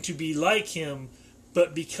 and wanting to be like him,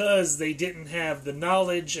 but because they didn't have the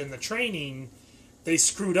knowledge and the training, they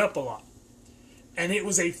screwed up a lot. And it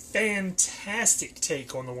was a fantastic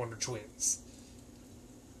take on the Wonder Twins.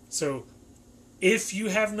 So, if you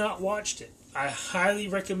have not watched it, I highly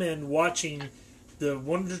recommend watching the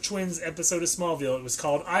Wonder Twins episode of Smallville. It was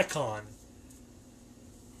called Icon.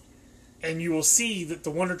 And you will see that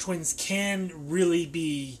the Wonder Twins can really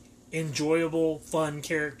be enjoyable, fun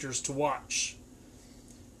characters to watch.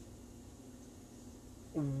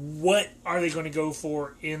 What are they going to go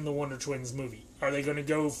for in the Wonder Twins movie? Are they going to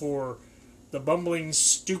go for the bumbling,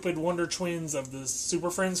 stupid Wonder Twins of the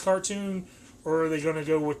Super Friends cartoon? Or are they going to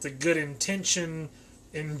go with the good intention,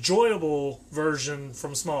 enjoyable version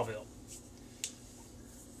from Smallville?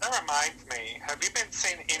 That reminds me, have you been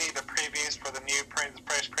seeing any of the previews for the new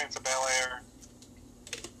Fresh Prince of Bel-Air?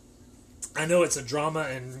 I know it's a drama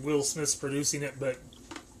and Will Smith's producing it, but...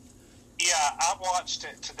 Yeah, I watched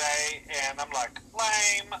it today, and I'm like,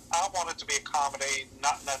 lame. I want it to be a comedy,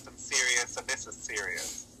 not nothing serious, and this is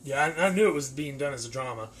serious. Yeah, I knew it was being done as a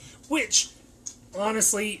drama. Which,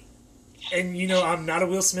 honestly, and you know, I'm not a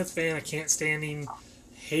Will Smith fan. I can't stand him.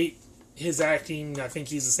 Hate his acting. I think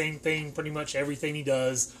he's the same thing, pretty much everything he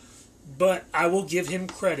does. But I will give him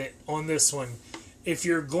credit on this one. If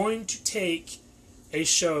you're going to take a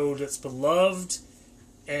show that's beloved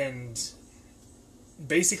and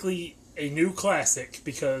basically a new classic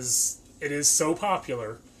because it is so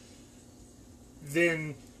popular,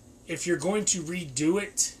 then if you're going to redo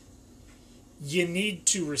it, you need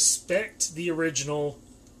to respect the original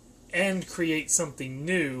and create something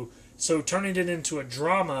new. So turning it into a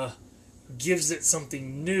drama gives it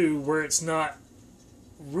something new where it's not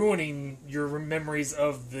ruining your memories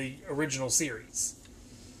of the original series.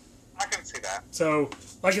 I can see that. So,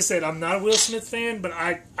 like I said, I'm not a Will Smith fan, but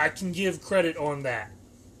I can give credit on that.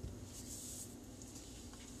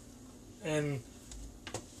 And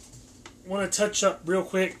want to touch up real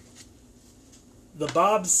quick the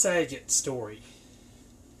Bob Saget story.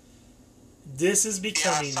 This is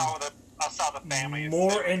becoming I saw the family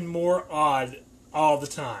more and more odd all the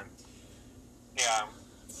time. Yeah.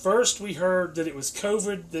 First, we heard that it was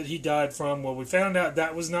COVID that he died from. Well, we found out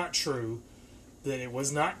that was not true. That it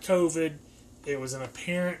was not COVID. It was an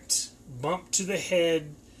apparent bump to the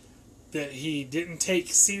head that he didn't take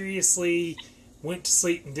seriously, went to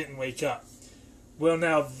sleep, and didn't wake up. Well,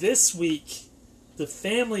 now this week, the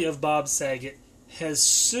family of Bob Saget has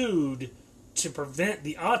sued to prevent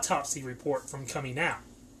the autopsy report from coming out.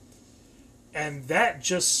 And that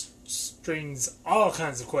just strings all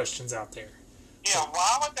kinds of questions out there. Yeah,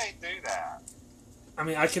 why would they do that? I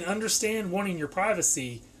mean, I can understand wanting your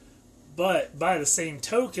privacy, but by the same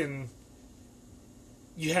token,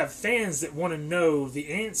 you have fans that want to know the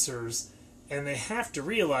answers, and they have to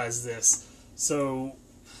realize this. So...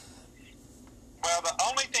 Well, the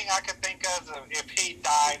only thing I could think of is if he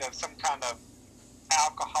died of some kind of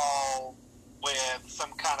alcohol with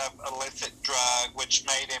some kind of illicit drug, which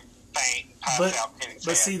made him faint and pass out.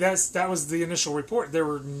 But see, that was the initial report. There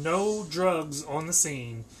were no drugs on the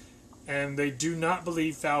scene, and they do not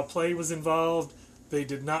believe foul play was involved. They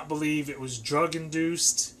did not believe it was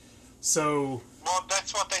drug-induced. So... Well,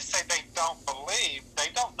 that's what they say they don't believe.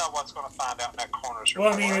 They don't know what's going to find out in that coroner's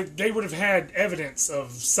report. Well, I mean, they would have had evidence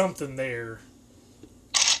of something there.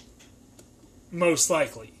 Most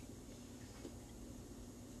likely.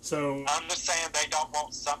 So... I'm just saying they don't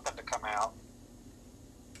want something to come out.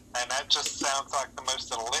 And that just sounds like the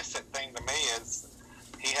most illicit thing to me is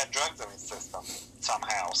he had drugs in his system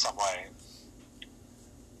somehow, some way.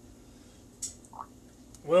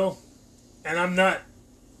 Well, and I'm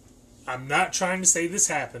not trying to say this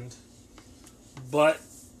happened, but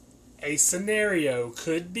a scenario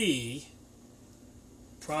could be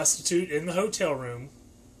prostitute in the hotel room,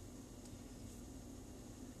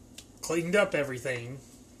 cleaned up everything,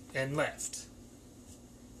 and left.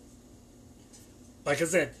 Like I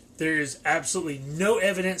said, there is absolutely no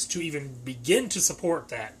evidence to even begin to support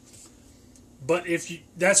that. But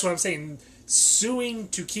that's what I'm saying. Suing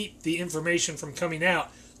to keep the information from coming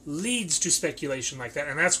out leads to speculation like that,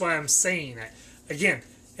 and that's why I'm saying that. Again,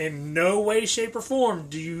 in no way, shape, or form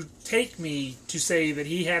do you take me to say that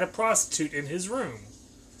he had a prostitute in his room.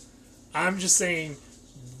 I'm just saying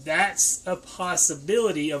that's a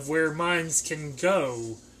possibility of where minds can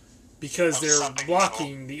go because they're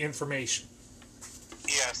blocking the information.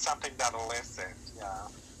 Yeah, something that'll listen. Yeah.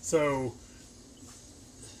 So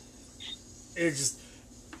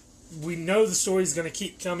we know the story's going to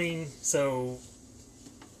keep coming. So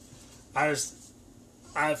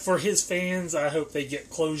for his fans, I hope they get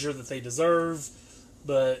closure that they deserve.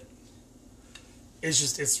 But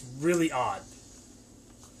it's really odd.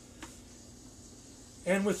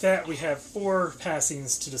 And with that, we have 4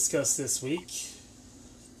 passings to discuss this week.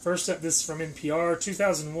 First up, this is from NPR.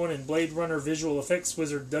 2001 and Blade Runner visual effects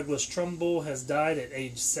wizard Douglas Trumbull has died at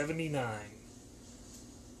age 79.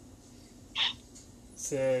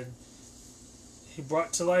 Said he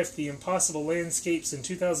brought to life the impossible landscapes in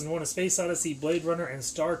 2001: A Space Odyssey, Blade Runner, and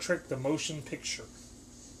Star Trek: The Motion Picture.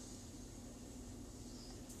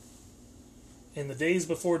 In the days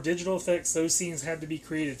before digital effects, those scenes had to be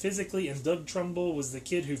created physically, and Doug Trumbull was the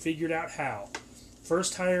kid who figured out how.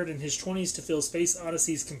 First hired in his 20s to fill Space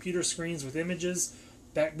Odyssey's computer screens with images,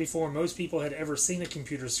 back before most people had ever seen a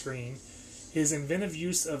computer screen, his inventive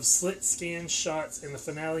use of slit-scan shots in the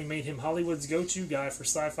finale made him Hollywood's go-to guy for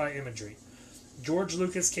sci-fi imagery. George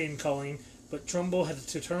Lucas came calling, but Trumbull had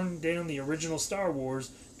to turn down the original Star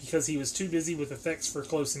Wars because he was too busy with effects for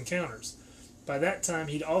Close Encounters. By that time,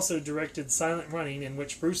 he'd also directed Silent Running, in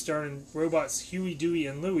which Bruce Dern and robots Huey, Dewey,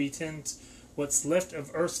 and Louie tend what's left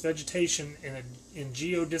of Earth's vegetation in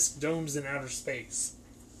geodesic domes in outer space.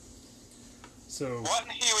 So,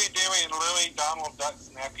 wasn't Huey, Dewey, and Louie Donald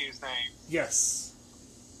Duck's nephew's name? Yes.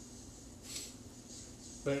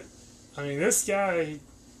 But, I mean, this guy,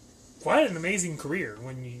 quite an amazing career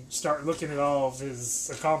when you start looking at all of his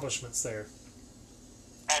accomplishments there.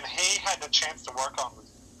 And he had the chance to work on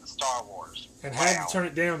the Star Wars. And had to turn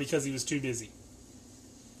it down because he was too busy.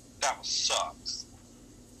 That sucks.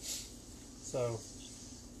 So,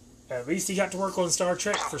 at least he got to work on Star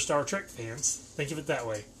Trek for Star Trek fans. Think of it that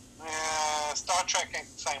way. Star Trek ain't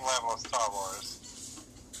the same level as Star Wars.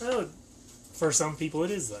 Well, for some people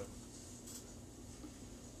it is, though.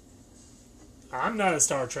 I'm not a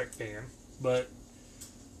Star Trek fan, but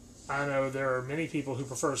I know there are many people who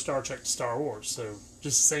prefer Star Trek to Star Wars, so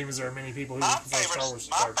just the same as there are many people who prefer Star Wars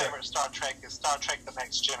to Star Trek. My favorite Star Trek is Star Trek The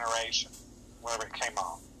Next Generation, wherever it came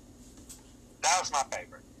on. That was my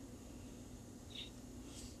favorite.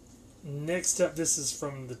 Next up, this is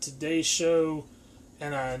from the Today Show,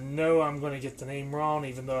 and I know I'm going to get the name wrong,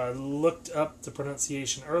 even though I looked up the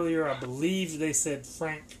pronunciation earlier. I believe they said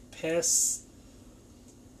Frank Pess.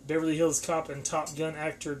 Beverly Hills Cop and Top Gun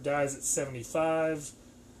actor dies at 75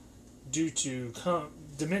 due to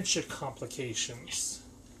dementia complications.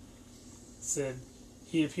 Said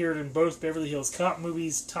he appeared in both Beverly Hills Cop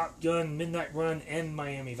movies, Top Gun, Midnight Run, and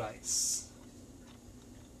Miami Vice.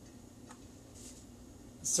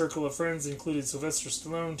 The circle of friends included Sylvester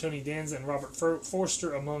Stallone, Tony Danza, and Robert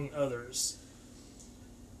Forster, among others.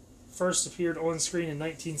 First appeared on screen in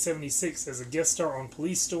 1976 as a guest star on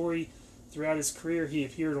Police Story. Throughout his career, he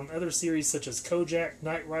appeared on other series such as Kojak,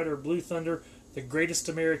 Knight Rider, Blue Thunder, The Greatest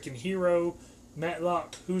American Hero,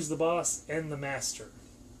 Matlock, Who's the Boss, and The Master.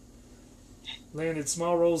 Landed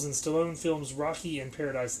small roles in Stallone films Rocky and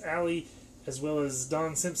Paradise Alley, as well as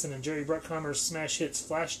Don Simpson and Jerry Bruckheimer's smash hits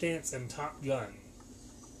Flashdance and Top Gun.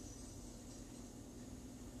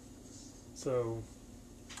 So,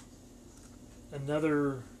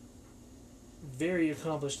 another very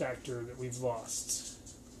accomplished actor that we've lost.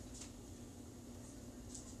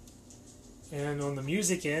 And on the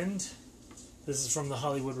music end, this is from the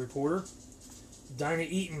Hollywood Reporter. Dinah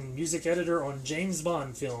Eaton, music editor on James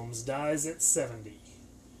Bond films, dies at 70.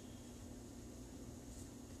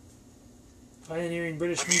 Pioneering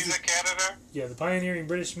British music editor? Yeah, the pioneering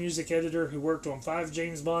British music editor who worked on 5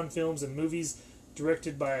 James Bond films and movies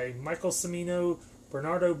directed by Michael Cimino,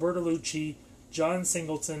 Bernardo Bertolucci, John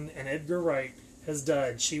Singleton, and Edgar Wright, has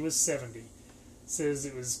died. She was 70. Says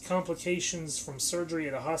it was complications from surgery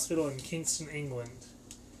at a hospital in Kingston, England.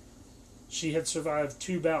 She had survived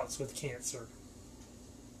 2 bouts with cancer.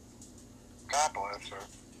 God bless her.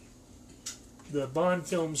 The Bond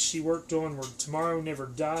films she worked on were Tomorrow Never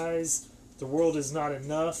Dies, The World Is Not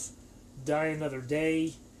Enough, Die Another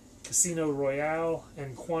Day, Casino Royale,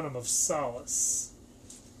 and Quantum of Solace.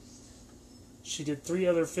 She did 3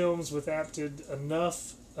 other films with Apted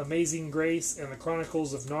Enough, Amazing Grace, and The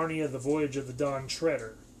Chronicles of Narnia, The Voyage of the Dawn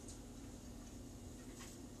Treader.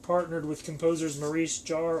 partnered with composers Maurice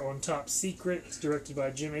Jarre on Top Secret. It's directed by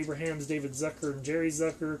Jim Abrahams, David Zucker, and Jerry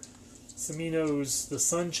Zucker. Cimino's The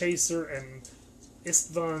Sun Chaser and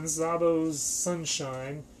Istvan Szabo's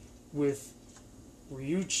Sunshine, with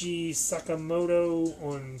Ryuichi Sakamoto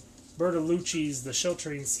on Bertolucci's The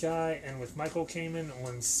Sheltering Sky, and with Michael Kamen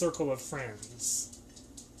on Circle of Friends.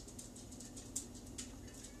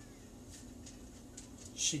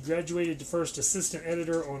 She graduated to first assistant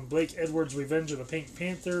editor on Blake Edwards' Revenge of the Pink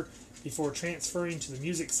Panther before transferring to the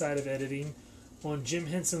music side of editing. On Jim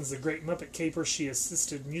Henson's The Great Muppet Caper, she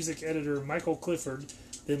assisted music editor Michael Clifford,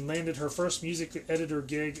 then landed her first music editor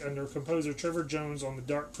gig under composer Trevor Jones on The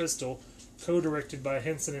Dark Crystal, co-directed by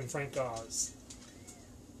Henson and Frank Oz.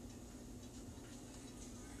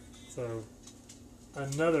 So,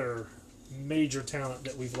 another major talent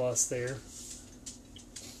that we've lost there.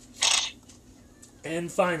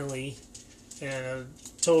 And finally, and I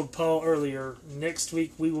told Paul earlier, next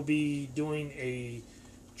week we will be doing a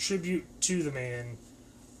tribute to the man.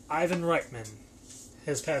 Ivan Reitman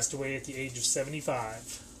has passed away at the age of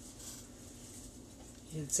 75.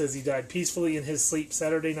 It says he died peacefully in his sleep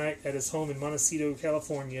Saturday night at his home in Montecito,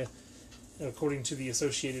 California, according to the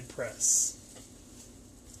Associated Press.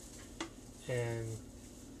 And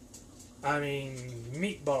I mean,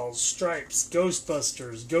 Meatballs, Stripes,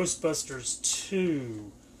 Ghostbusters, Ghostbusters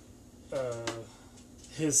 2.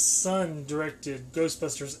 His son directed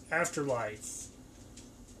Ghostbusters Afterlife.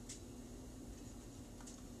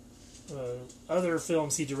 Other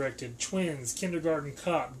films he directed: Twins, Kindergarten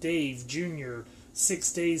Cop, Dave, Jr.,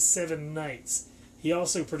 6 Days, 7 Nights. He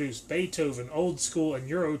also produced Beethoven, Old School, and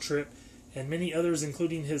Eurotrip, and many others,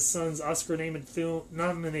 including his son's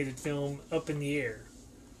Oscar-nominated film, Up in the Air.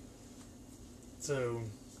 So,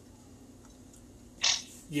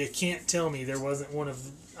 you can't tell me there wasn't one of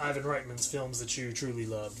Ivan Reitman's films that you truly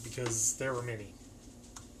loved, because there were many.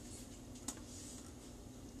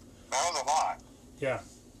 That was a lot. Yeah.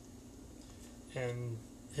 And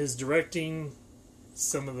his directing,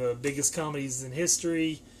 some of the biggest comedies in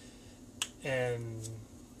history, and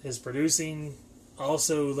his producing,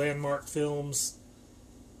 also landmark films.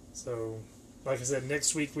 So, like I said,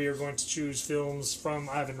 next week we are going to choose films from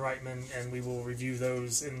Ivan Reitman, and we will review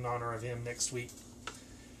those in honor of him next week.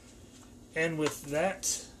 And with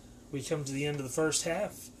that, we come to the end of the first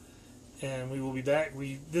half, and we will be back.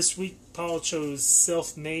 This week, Paul chose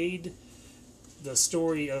Self-Made, the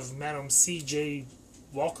story of Madam C.J.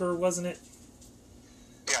 Walker, wasn't it?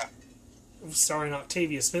 Yeah. Starring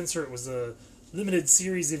Octavia Spencer. It was a limited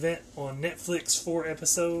series event on Netflix, 4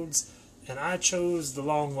 episodes, and I chose The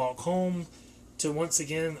Long Walk Home to once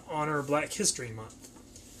again honor Black History Month.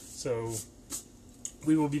 So,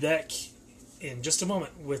 we will be back in just a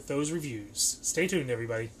moment with those reviews. Stay tuned,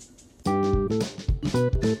 everybody.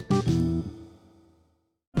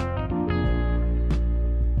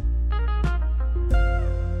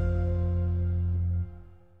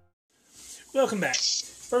 Welcome back.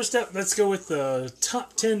 First up, let's go with the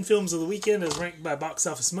top 10 films of the weekend as ranked by Box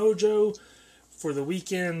Office Mojo for the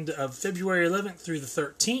weekend of February 11th through the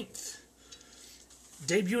 13th.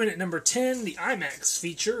 Debuting at number 10, the IMAX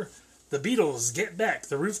feature, The Beatles Get Back,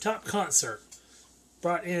 the Rooftop Concert.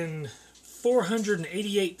 Brought in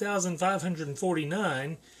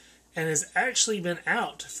 $488,549 and has actually been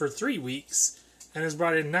out for 3 weeks and has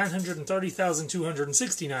brought in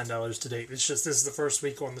 $930,269 to date. It's just this is the first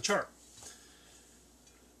week on the chart.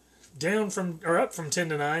 Up from 10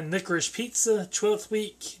 to 9, Licorice Pizza, 12th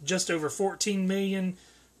week, just over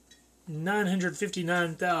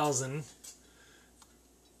 $14,959,000.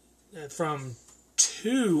 From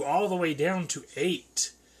 2 all the way down to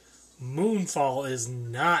 8. Moonfall is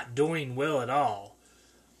not doing well at all.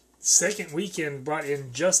 Second weekend brought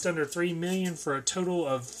in just under $3 million for a total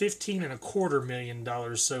of $15.25 million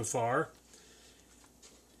so far.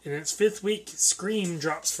 In its 5th week, Scream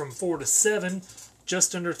drops from 4 to 7,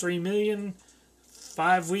 just under $3 million.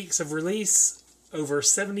 5 weeks of release, over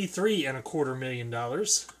 $73.25 million.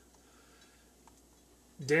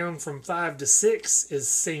 Down from 5 to 6 is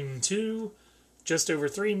Sing 2, just over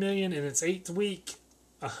 $3 million in its 8th week,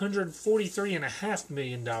 $143.5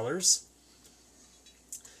 million.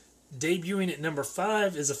 Debuting at number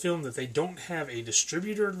 5 is a film that they don't have a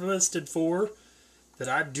distributor listed for, that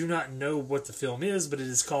I do not know what the film is, but it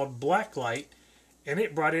is called Blacklight, and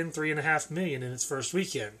it brought in $3.5 million in its first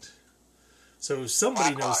weekend. So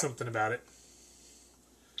somebody knows something about it.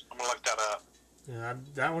 I'm going to look that up. Yeah,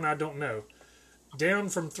 that one I don't know. Down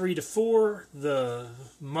from 3 to 4, the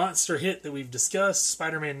monster hit that we've discussed,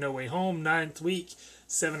 Spider-Man No Way Home, 9th week,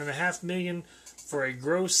 $7.5 million, for a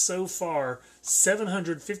gross so far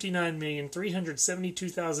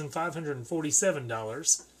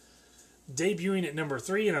 $759,372,547. Debuting at number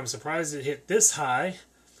 3, and I'm surprised it hit this high,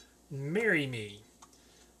 Marry Me.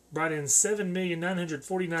 Brought in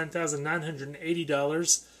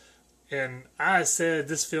 $7,949,980. And I said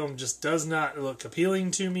this film just does not look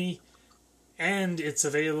appealing to me. And it's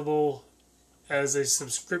available as a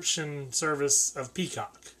subscription service of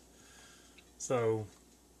Peacock. So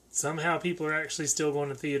somehow people are actually still going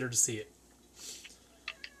to theater to see it.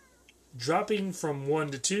 Dropping from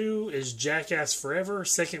 1 to 2 is Jackass Forever.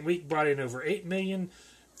 Second week brought in over $8 million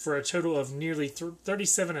for a total of nearly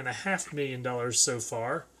 $37.5 million so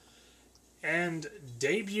far. And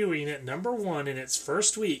debuting at number 1 in its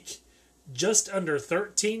first week, just under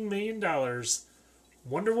 $13 million,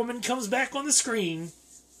 Wonder Woman comes back on the screen.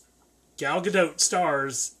 Gal Gadot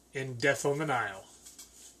stars in Death on the Nile.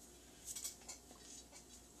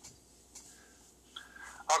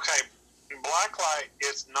 Okay, Blacklight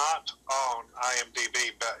is not on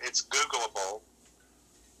IMDb, but it's Googleable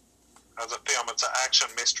as a film. It's an action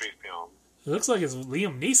mystery film. It looks like it's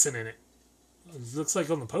Liam Neeson in it. It looks like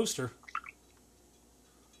on the poster.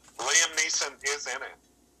 Liam Neeson is in it.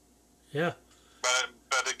 Yeah. But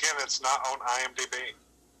again, it's not on IMDb.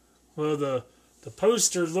 Well, the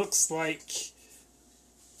poster looks like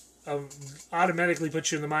automatically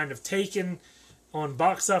puts you in the mind of Taken. On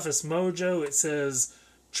Box Office Mojo, it says,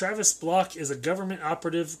 Travis Block is a government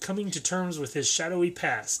operative coming to terms with his shadowy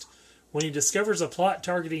past. When he discovers a plot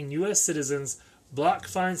targeting U.S. citizens, Block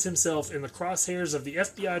finds himself in the crosshairs of the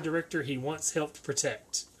FBI director he once helped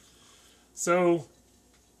protect. So,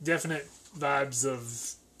 definite vibes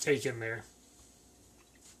of Taken there.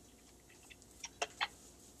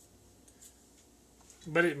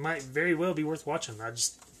 But it might very well be worth watching. I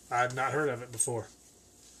had not heard of it before.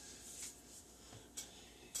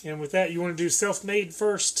 And with that, you want to do Self-Made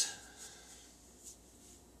first?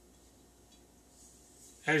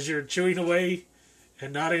 As you're chewing away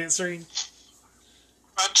and not answering?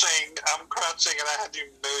 I'm crunching, and I had you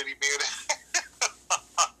muted.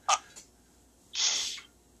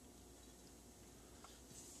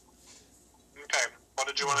 Okay, what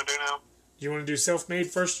did you want to do now? You want to do Self-Made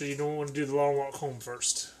first, or you don't want to do The Long Walk Home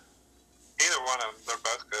first? Either one of them, they're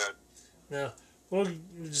both good. No. We'll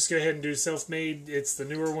just go ahead and do Self-Made. It's the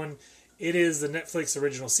newer one. It is the Netflix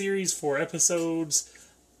original series, 4 episodes.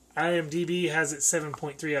 IMDb has it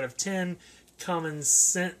 7.3 out of 10. Common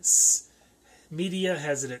Sense Media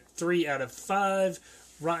has it at 3 out of 5.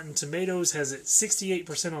 Rotten Tomatoes has it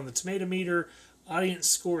 68% on the tomato meter. Audience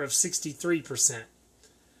score of 63%.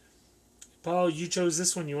 Paul, you chose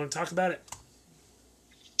this one. You want to talk about it?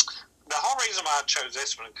 The whole reason why I chose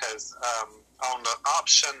this one because on the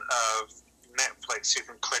option of Netflix, you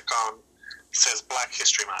can click on, it says Black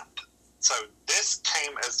History Month. So this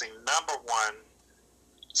came as the number 1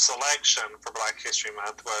 selection for Black History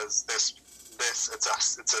Month was this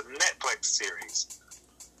it's a Netflix series,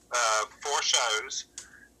 4 shows,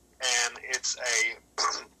 and it's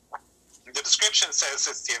the description says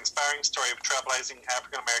it's the inspiring story of a trailblazing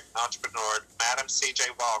African-American entrepreneur, Madam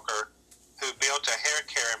C.J. Walker, who built a hair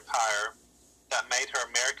care empire that made her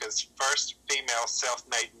America's first female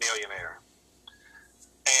self-made millionaire.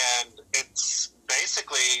 And it's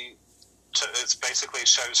basically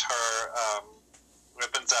shows her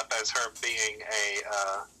opens up as her being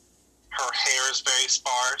her hair is very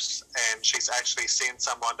sparse, and she's actually seeing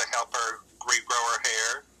someone to help her regrow her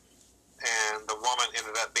hair. And the woman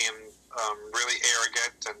ended up being really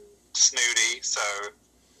arrogant and snooty, so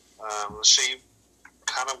she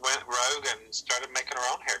kind of went rogue and started making her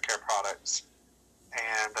own hair care products.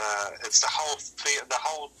 And it's the whole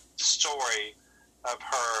story of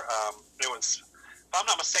her. It was, if I'm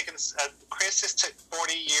not mistaken, Chris, this took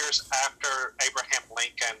 40 years after Abraham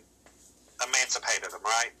Lincoln emancipated them,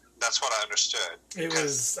 right? That's what I understood. It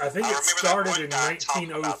was, I think it started in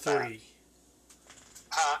 1903.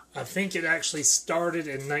 Huh? I think it actually started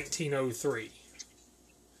in 1903.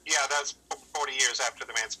 Yeah, that's 40 years after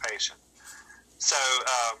the emancipation. So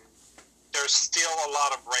there's still a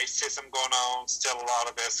lot of racism going on, still a lot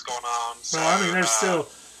of this going on. So, well, I mean, there's still,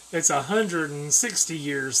 it's 160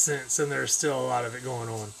 years since, and there's still a lot of it going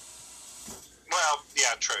on. Well,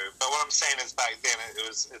 yeah, true. But what I'm saying is back then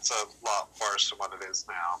it's a lot worse than what it is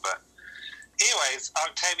now. But anyways,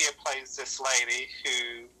 Octavia plays this lady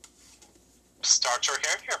who starts her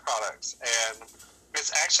hair care products, and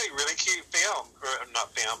it's actually a really cute film, or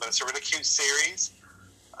not film, but it's a really cute series,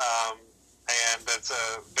 and it's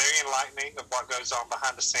very enlightening of what goes on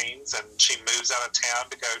behind the scenes. And she moves out of town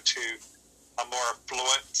to go to a more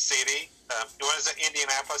affluent city. What is it,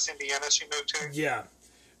 Indianapolis, Indiana? She moved to. Yeah,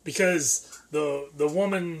 because the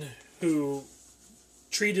woman who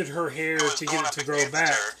treated her hair to get it to grow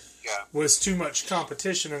back Yeah. was too much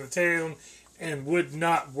competition in the town and would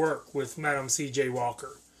not work with Madam C.J.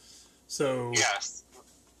 Walker. So yes.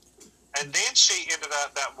 And then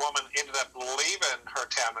that woman ended up leaving her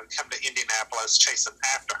town and come to Indianapolis chasing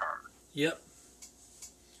after her. Yep.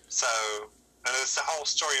 So, and it's the whole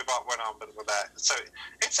story of what went on with that. So,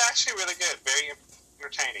 it's actually really good, very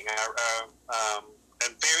entertaining,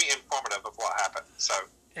 and very informative of what happened. So,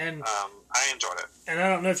 and I enjoyed it. And I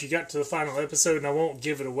don't know if you got to the final episode, and I won't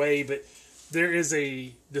give it away, but there is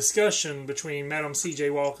a discussion between Madam C.J.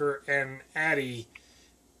 Walker and Addie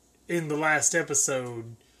in the last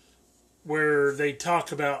episode where they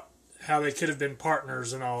talk about how they could have been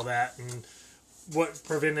partners and all that, and what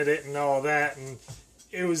prevented it and all that, and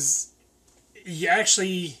it was, you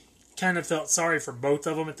actually kind of felt sorry for both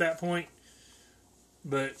of them at that point,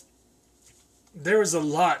 but there was a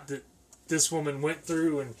lot that this woman went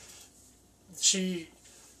through, and she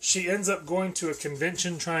ends up going to a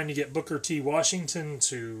convention trying to get Booker T. Washington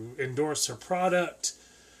to endorse her product.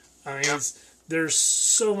 I mean, there's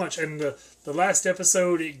so much, and the last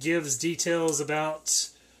episode, it gives details about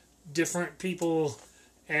different people,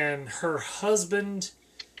 and her husband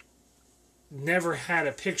never had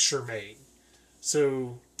a picture made.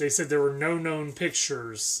 So they said there were no known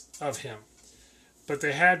pictures of him. But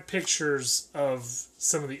they had pictures of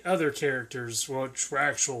some of the other characters, which were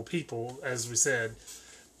actual people, as we said.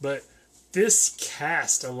 But this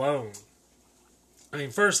cast alone, I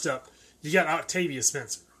mean, first up, you got Octavia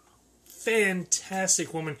Spencer.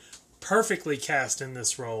 Fantastic woman, perfectly cast in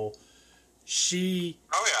this role. She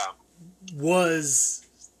was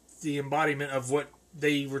the embodiment of what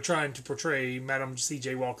they were trying to portray Madam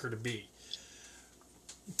C.J. Walker to be.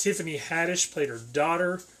 Tiffany Haddish played her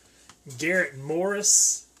daughter. Garrett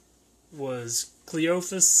Morris was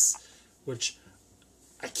Cleophas, which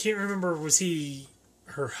I can't remember, was he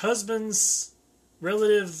her husband's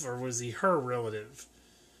relative or was he her relative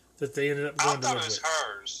that they ended up going to live with? I thought it was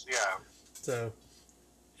hers, yeah. So,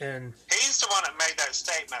 and he's the one that made that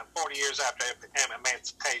statement 40 years after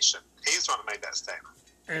emancipation. He's the one that made that statement.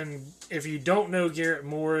 And if you don't know Garrett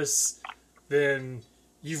Morris, then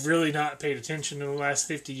you've really not paid attention in the last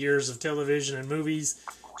 50 years of television and movies,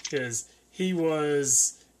 because he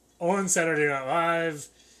was on Saturday Night Live.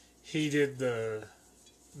 He did the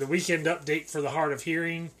weekend update for The Hard of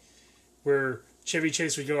Hearing, where Chevy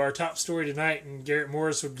Chase would go, "Our top story tonight," and Garrett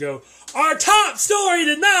Morris would go, "Our top story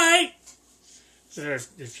tonight!" So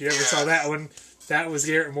if you ever saw that one, that was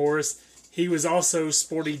Garrett Morris. He was also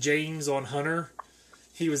Sporty James on Hunter.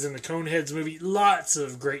 He was in the Coneheads movie. Lots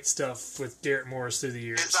of great stuff with Garrett Morris through the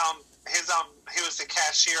years. He was the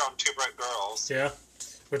cashier on Two Broke Girls. Yeah,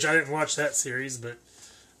 which I didn't watch that series, but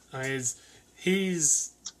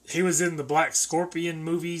he was in the Black Scorpion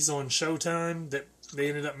movies on Showtime that they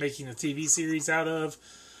ended up making a TV series out of.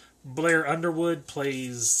 Blair Underwood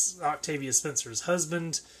plays Octavia Spencer's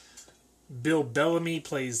husband. Bill Bellamy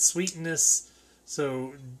plays Sweetness.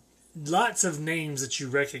 So, lots of names that you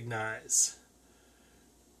recognize.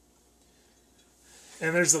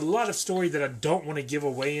 And there's a lot of story that I don't want to give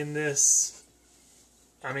away in this.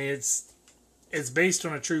 I mean, it's based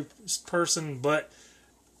on a true person, but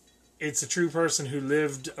it's a true person who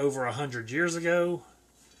lived over 100 years ago.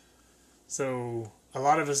 So, a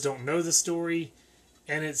lot of us don't know the story.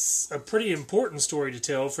 And it's a pretty important story to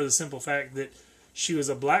tell for the simple fact that she was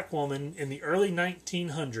a black woman in the early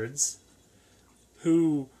 1900s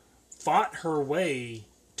who fought her way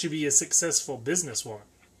to be a successful businesswoman.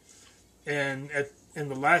 And in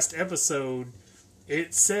the last episode,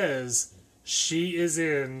 it says she is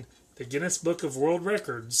in the Guinness Book of World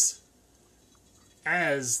Records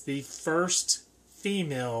as the first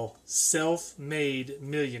female self-made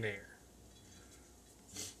millionaire.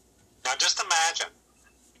 Now just imagine,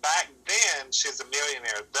 back then she's a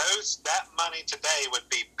millionaire. That money today would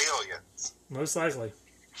be billions. Most likely.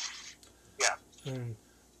 Yeah.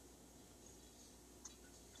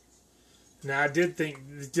 Now, I did think,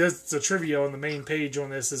 just the trivia on the main page on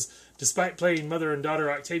this is, despite playing mother and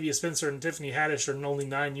daughter, Octavia Spencer and Tiffany Haddish are only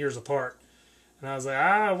 9 years apart. And I was like,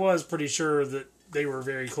 I was pretty sure that they were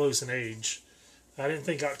very close in age. I didn't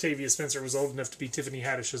think Octavia Spencer was old enough to be Tiffany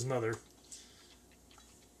Haddish's mother.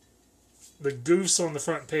 The goofs on the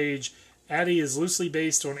front page, Addie is loosely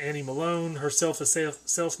based on Annie Malone, herself a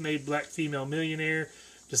self-made black female millionaire.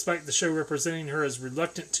 Despite the show representing her as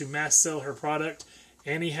reluctant to mass sell her product,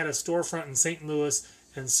 Annie had a storefront in St. Louis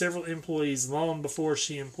and several employees long before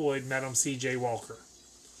she employed Madam C.J. Walker.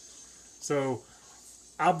 So,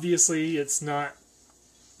 obviously, it's not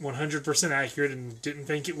 100% accurate and didn't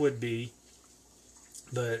think it would be.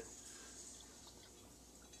 But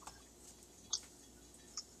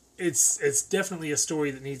it's definitely a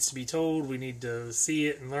story that needs to be told. We need to see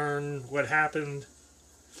it and learn what happened.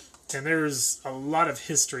 And there's a lot of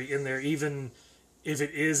history in there. Even if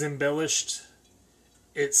it is embellished,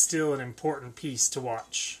 it's still an important piece to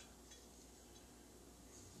watch.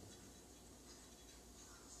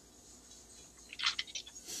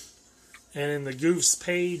 And in the Goofs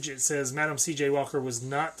page, it says Madam C.J. Walker was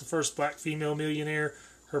not the first black female millionaire.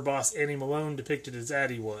 Her boss, Annie Malone, depicted as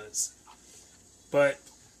Addie was. But,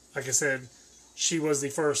 like I said, she was the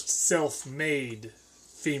first self-made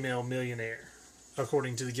female millionaire,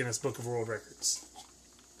 according to the Guinness Book of World Records.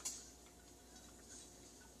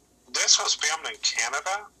 This was filmed in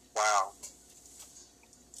Canada? Wow.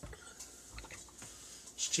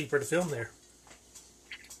 It's cheaper to film there.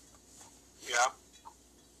 Yeah.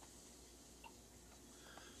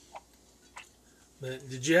 But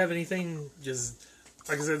did you have anything? Just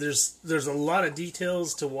like I said, there's a lot of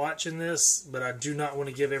details to watch in this, but I do not want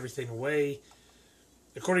to give everything away.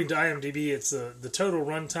 According to IMDb, it's the total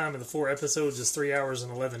runtime of the 4 episodes is 3 hours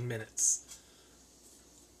and 11 minutes.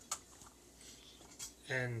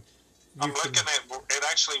 And I'm looking at it.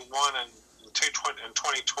 Actually won in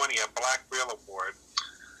 2020 a Black Reel Award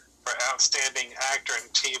for Outstanding Actor in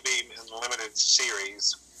TV and Limited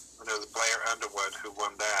Series. And it was Blair Underwood who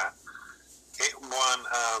won that. It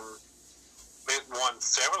won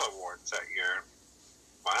several awards that year.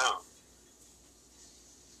 Wow.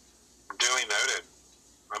 Duly noted.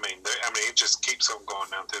 I mean, it just keeps on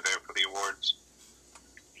going down through there for the awards.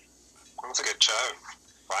 It was a good show.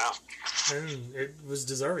 Wow. And it was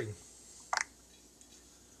deserving.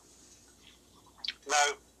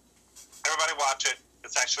 No, everybody watch it.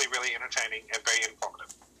 It's actually really entertaining and very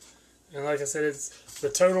informative. And like I said, it's the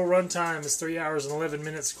total runtime is 3 hours and 11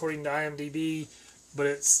 minutes according to IMDb, but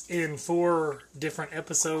it's in 4 different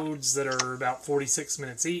episodes that are about 46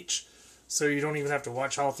 minutes each. So you don't even have to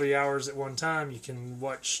watch all 3 hours at one time. You can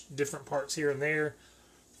watch different parts here and there.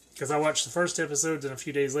 Because I watched the first episode, and a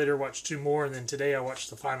few days later watched 2 more, and then today I watched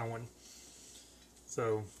the final one.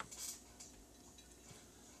 So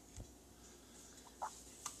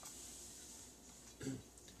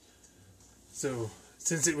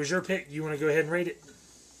since it was your pick, you want to go ahead and rate it?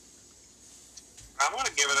 I'm going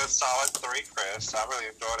to give it a solid 3, Chris. I really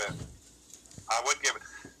enjoyed it. I would give it.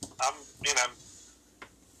 I'm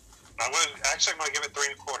going to give it 3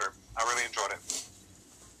 1/4. I really enjoyed it.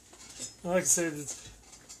 Like I said,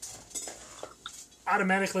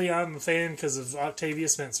 automatically I'm a fan because of Octavia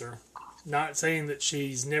Spencer. Not saying that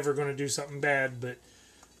she's never going to do something bad, but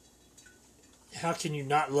how can you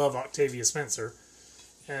not love Octavia Spencer?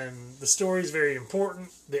 And the story is very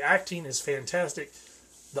important. The acting is fantastic.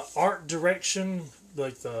 The art direction,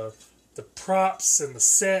 like the props and the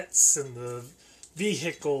sets and the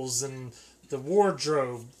vehicles and the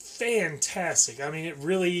wardrobe, fantastic. I mean, it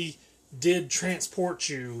really did transport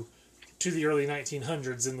you to the early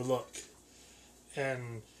 1900s in the look.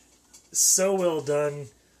 And so well done.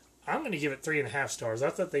 I'm going to give it 3.5 stars.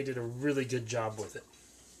 I thought they did a really good job with it.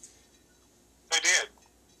 They did.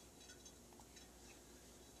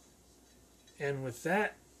 And with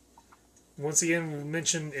that, once again, we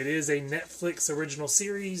mentioned it is a Netflix original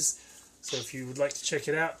series. So if you would like to check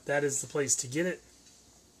it out, that is the place to get it.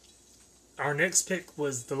 Our next pick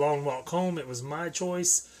was The Long Walk Home. It was my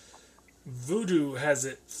choice. Vudu has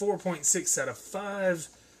it 4.6 out of 5.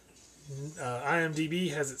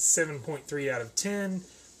 IMDb has it 7.3 out of 10.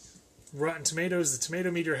 Rotten Tomatoes, the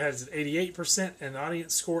tomato meter has it 88% and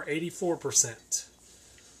audience score 84%.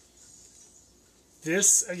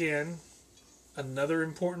 This, again, another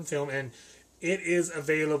important film, and it is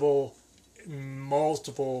available in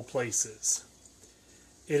multiple places.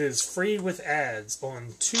 It is free with ads on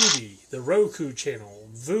Tubi, the Roku channel,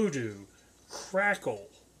 Vudu, Crackle.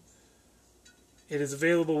 It is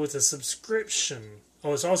available with a subscription.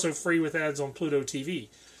 Oh, it's also free with ads on Pluto TV.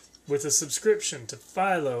 With a subscription to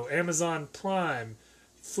Philo, Amazon Prime,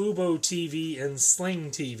 Fubo TV, and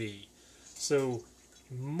Sling TV. So,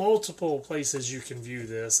 multiple places you can view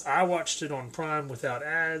this. I watched it on Prime without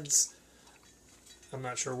ads. I'm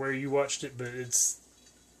not sure where you watched it, but it's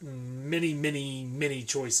many, many, many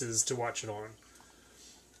choices to watch it on.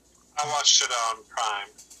 I watched it on Prime.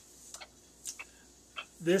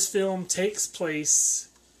 This film takes place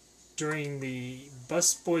during the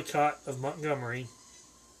bus boycott of Montgomery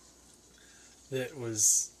that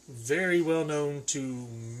was very well known to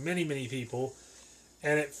many, many people,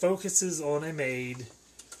 and it focuses on a maid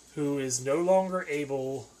who is no longer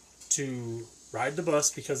able to ride the bus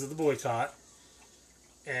because of the boycott,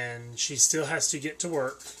 and she still has to get to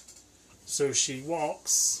work, so she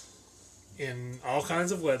walks in all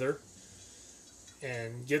kinds of weather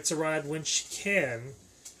and gets a ride when she can,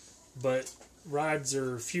 but rides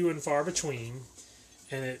are few and far between,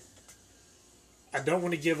 and I don't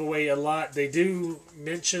want to give away a lot. They do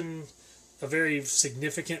mention a very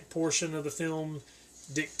significant portion of the film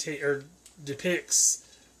depicts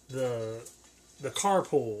the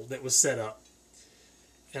carpool that was set up.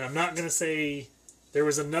 And I'm not going to say there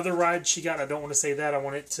was another ride she got. I don't want to say that. I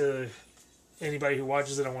want it to anybody who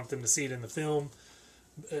watches it, I want them to see it in the film.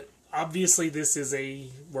 Obviously, this is a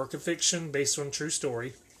work of fiction based on a true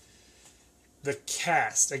story. The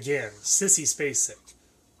cast, again, Sissy Spacek,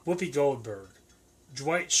 Whoopi Goldberg,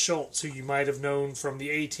 Dwight Schultz, who you might have known from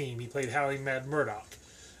the A-Team. He played Howling Mad Murdoch.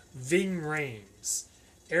 Ving Rhames.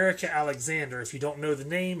 Erica Alexander, if you don't know the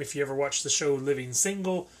name, if you ever watched the show Living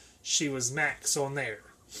Single, she was Max on there.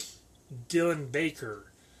 Dylan Baker.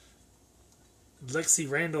 Lexi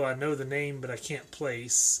Randall, I know the name, but I can't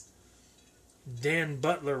place. Dan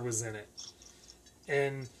Butler was in it.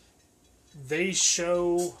 And they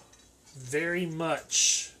show very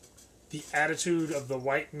much the attitude of the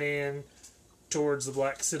white man towards the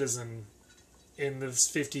black citizen in the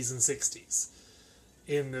 50s and 60s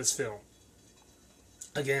in this film.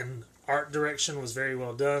 Again, art direction was very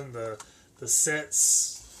well done. The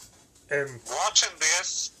sets and watching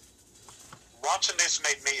this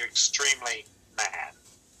made me extremely mad.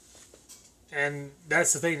 And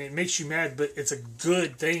that's the thing, it makes you mad, but it's a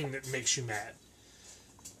good thing that makes you mad.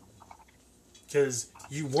 Because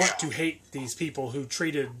you want to hate these people who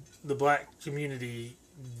treated the black community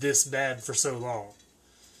this bad for so long.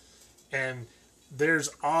 And there's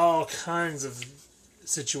all kinds of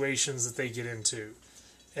situations that they get into.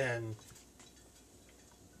 And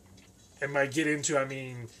by get into, I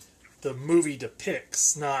mean the movie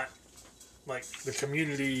depicts, not like the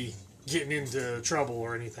community getting into trouble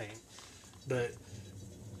or anything. But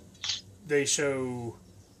they show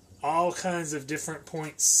all kinds of different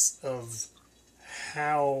points of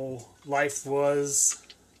how life was.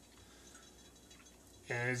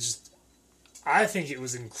 And it's just, I think it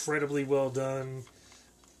was incredibly well done.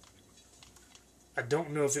 I don't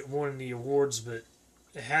know if it won any awards, but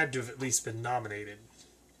it had to have at least been nominated.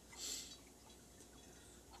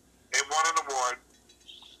 It won an award,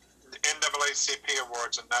 the NAACP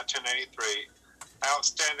Awards in 1983.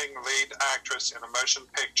 Outstanding Lead Actress in a Motion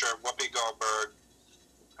Picture, Whoopi Goldberg,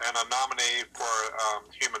 and a nominee for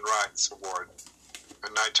Human Rights Award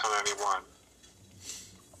in 1991.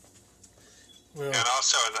 Well, and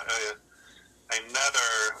also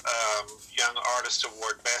another Young Artist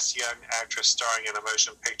Award, Best Young Actress Starring in a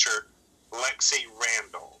Motion Picture, Lexi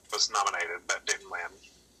Randall was nominated, but didn't win.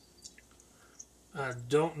 I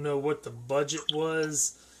don't know what the budget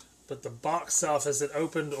was, but the box office, it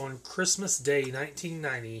opened on Christmas Day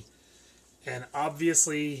 1990, and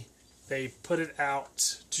obviously they put it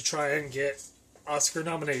out to try and get Oscar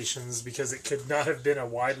nominations because it could not have been a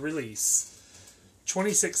wide release.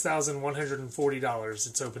 $26,140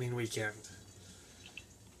 its opening weekend.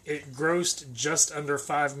 It grossed just under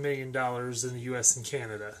 $5 million in the US and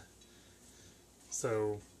Canada.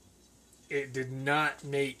 So it did not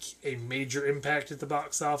make a major impact at the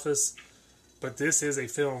box office, but this is a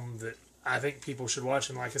film that I think people should watch.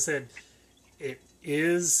 And like I said, it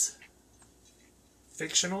is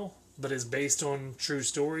fictional, but is based on true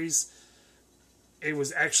stories. It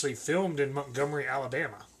was actually filmed in Montgomery,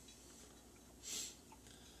 Alabama.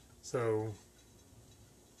 So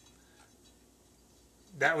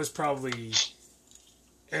that was probably,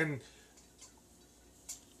 and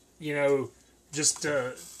you know, just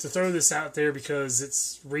to throw this out there because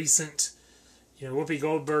it's recent, you know, Whoopi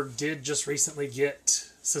Goldberg did just recently get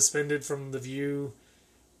suspended from The View,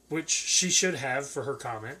 which she should have for her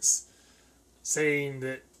comments, saying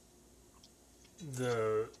that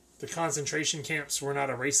the concentration camps were not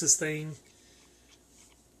a racist thing.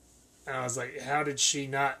 And I was like, how did she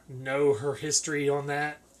not know her history on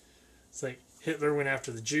that? It's like, Hitler went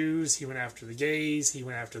after the Jews, he went after the gays, he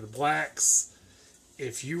went after the blacks.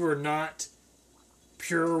 If you were not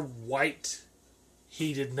pure white,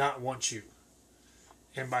 he did not want you.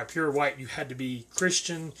 And by pure white, you had to be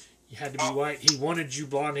Christian, you had to be white. He wanted you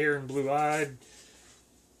blonde hair and blue-eyed.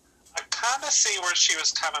 I kind of see where she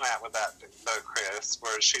was coming at with that, though, Chris,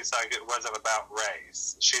 where she's like, it wasn't about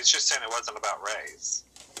race. She's just saying it wasn't about race.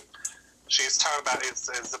 She's talking about it's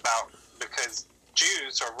about because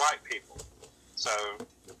Jews are white people. So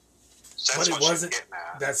that's but it what wasn't, she's getting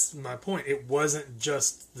at. That's my point. It wasn't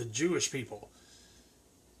just the Jewish people.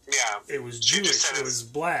 Yeah. It was Jewish, it was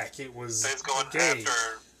black, it was going gay.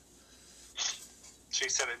 After, she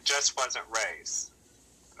said it just wasn't race.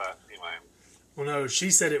 But anyway. Well, no, she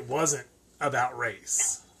said it wasn't about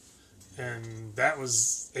race. And that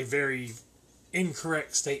was a very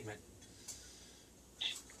incorrect statement.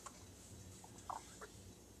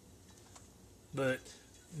 But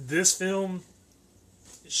this film,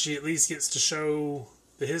 she at least gets to show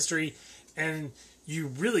the history, and you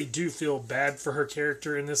really do feel bad for her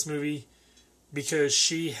character in this movie because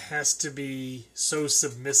she has to be so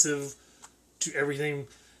submissive to everything.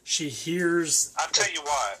 She hears... I'll tell you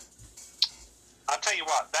what,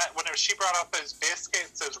 that whenever she brought out those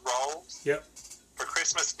biscuits, those rolls, Yep. for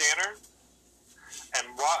Christmas dinner, and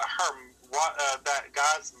what that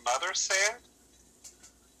guy's mother said,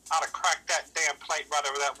 I'd have cracked that damn plate right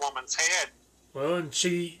over that woman's head. Well, and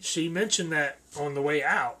she mentioned that on the way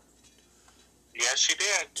out. Yes, she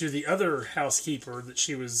did. To the other housekeeper that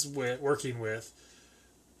she was working with.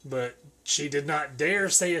 But she did not dare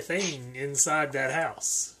say a thing inside that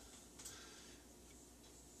house.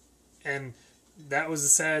 And that was the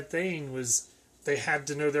sad thing, was they had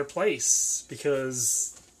to know their place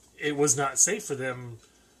because it was not safe for them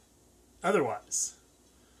otherwise.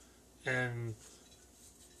 And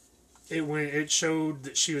it showed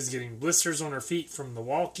that she was getting blisters on her feet from the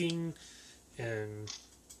walking, and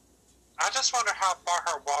I just wonder how far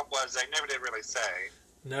her walk was. They never did really say.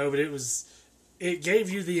 No, but it gave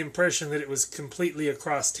you the impression that it was completely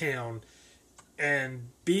across town, and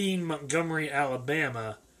being Montgomery,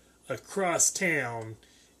 Alabama, across town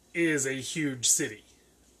is a huge city.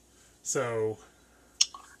 So...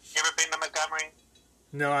 You ever been to Montgomery?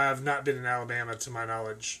 No, I have not been in Alabama, to my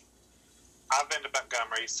knowledge. I've been to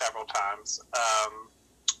Montgomery several times.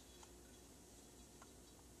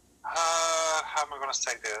 How am I going to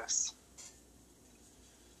say this?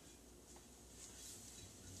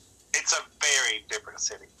 It's a very different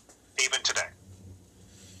city, even today.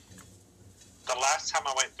 The last time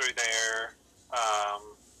I went through there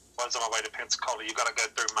was on my way to Pensacola. You got to go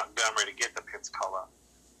through Montgomery to get to Pensacola.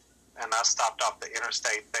 And I stopped off the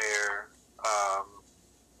interstate there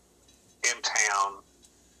in town.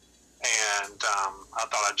 And I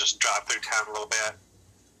thought I'd just drive through town a little bit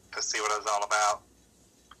to see what it was all about.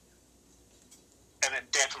 And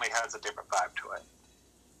it definitely has a different vibe to it.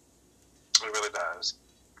 It really does.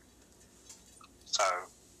 So,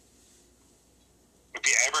 if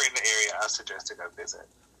you're ever in the area, I suggest to go visit.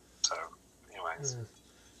 So, anyways.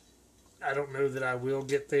 I don't know that I will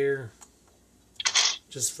get there,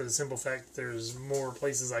 just for the simple fact there's more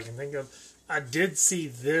places I can think of. I did see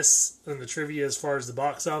this in the trivia as far as the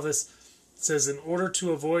box office. It says, in order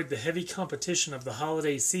to avoid the heavy competition of the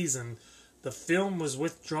holiday season, the film was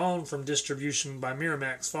withdrawn from distribution by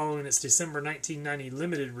Miramax following its December 1990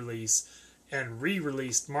 limited release and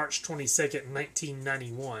re-released March 22nd,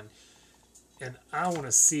 1991. And I want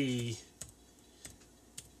to see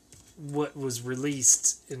what was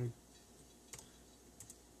released in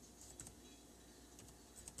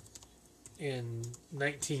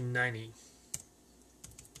 1990.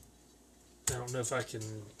 I don't know if I can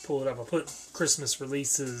pull it up. I'll put Christmas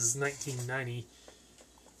releases 1990.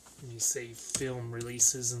 Let me say film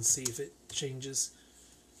releases and see if it changes.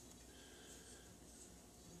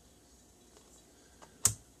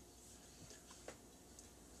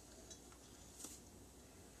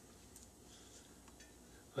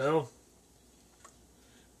 Well,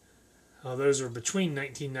 those are between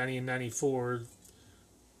 1990 and 94.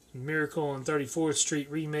 Miracle on 34th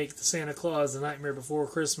Street remake, The Santa Claus, The Nightmare Before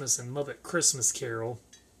Christmas, and Muppet Christmas Carol.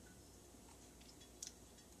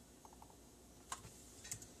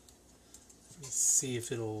 Let me see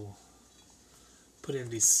if it'll put in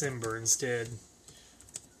December instead.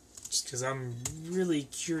 Just because I'm really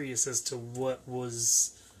curious as to what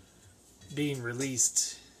was being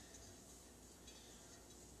released.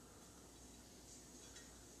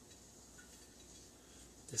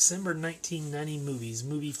 December 1990 movies,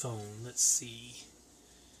 movie phone. Let's see.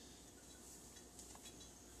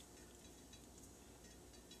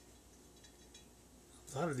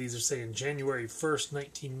 A lot of these are saying January 1st,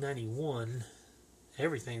 1991.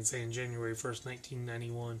 Everything's saying January 1st,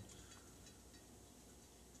 1991.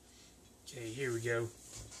 Okay, here we go.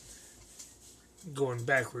 Going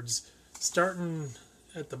backwards. Starting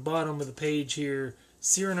at the bottom of the page here,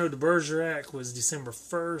 Cyrano de Bergerac was December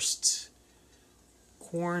 1st.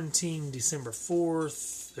 Quarantine, December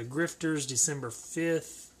 4th. The Grifters, December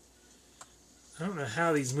 5th. I don't know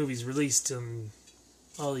how these movies released in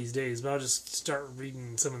all these days, but I'll just start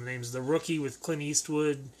reading some of the names. The Rookie with Clint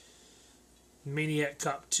Eastwood. Maniac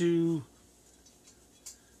Cop 2.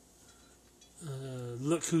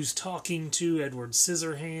 Look Who's Talking To, Edward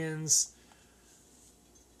Scissorhands.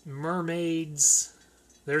 Mermaids.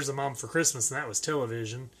 There's A Mom for Christmas, and that was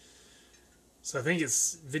television. So I think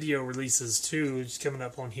it's video releases too, it's coming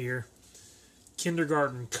up on here.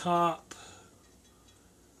 Kindergarten Cop.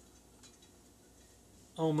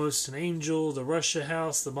 Almost an Angel. The Russia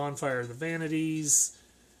House. The Bonfire of the Vanities.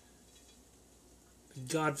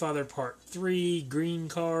 Godfather Part 3, Green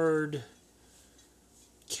Card,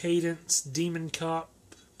 Cadence, Demon Cop,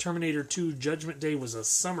 Terminator 2, Judgment Day was a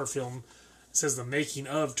summer film. It says the making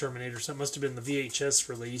of Terminator, so it must have been the VHS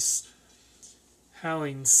release.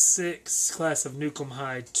 Howling 6, Class of Nukem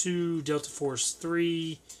High 2, Delta Force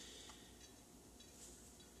 3,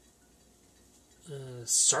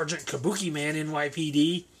 Sergeant Kabuki Man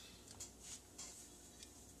NYPD.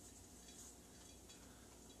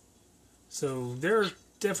 So there are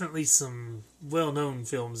definitely some well-known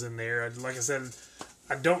films in there. Like I said,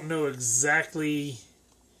 I don't know exactly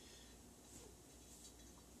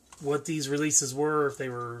what these releases were, if they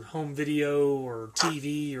were home video or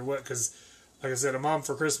TV or what, because like I said, A Mom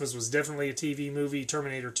for Christmas was definitely a TV movie.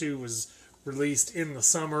 Terminator 2 was released in the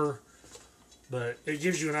summer, but it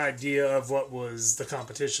gives you an idea of what was the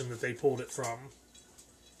competition that they pulled it from.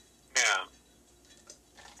 Yeah.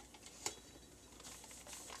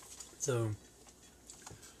 So,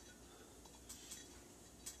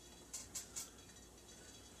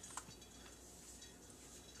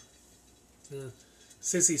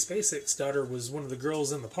 Sissy Spacek's daughter was one of the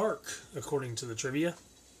girls in the park, according to the trivia.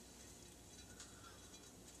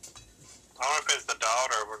 I wonder if it's the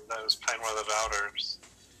daughter that was playing one of the daughters.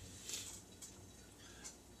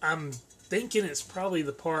 I'm thinking it's probably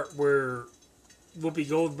the part where Whoopi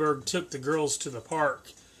Goldberg took the girls to the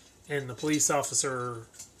park and the police officer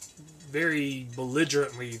very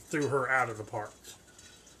belligerently threw her out of the park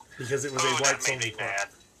because it was a whites only park. Mad.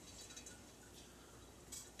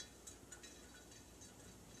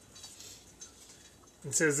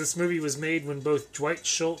 It says this movie was made when both Dwight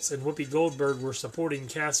Schultz and Whoopi Goldberg were supporting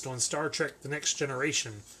cast on Star Trek The Next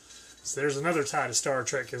Generation. So there's another tie to Star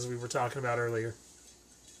Trek, as we were talking about earlier.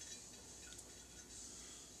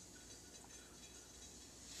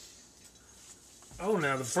 Oh,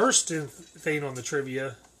 now the first thing on the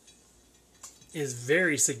trivia is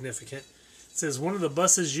very significant. It says one of the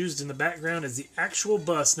buses used in the background is the actual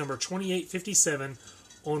bus number 2857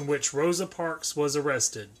 on which Rosa Parks was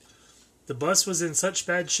arrested. The bus was in such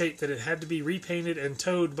bad shape that it had to be repainted and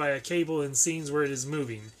towed by a cable in scenes where it is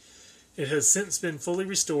moving. It has since been fully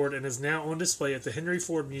restored and is now on display at the Henry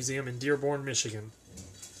Ford Museum in Dearborn, Michigan.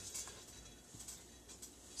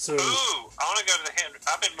 So, ooh, I want to go to the Henry.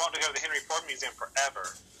 I've been wanting to go to the Henry Ford Museum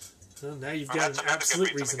forever. Well, now you've got an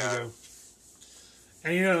absolute reason to go.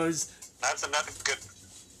 And you know, that's another good.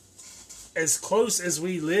 As close as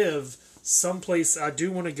we live, someplace I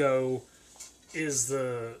do want to go is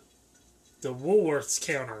the Woolworths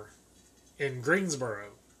counter in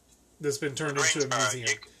Greensboro that's been turned into a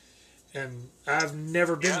museum. And I've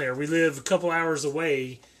never been there. We live a couple hours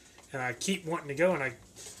away, and I keep wanting to go, and I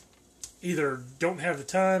either don't have the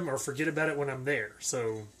time or forget about it when I'm there.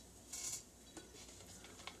 So,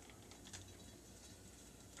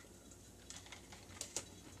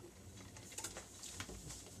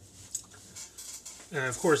 and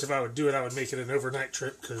of course, if I would do it, I would make it an overnight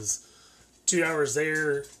trip, because 2 hours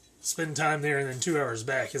there, spend time there, and then 2 hours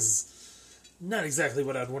back is not exactly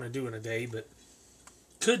what I'd want to do in a day, but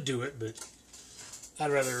could do it, but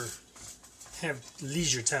I'd rather have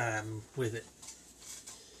leisure time with it.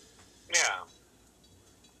 Yeah.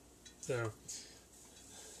 So,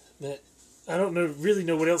 but I don't really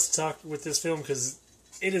know what else to talk with this film, because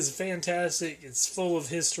it is fantastic. It's full of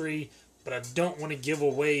history, but I don't want to give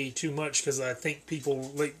away too much, because I think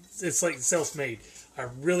people, like, it's like self-made. I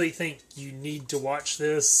really think you need to watch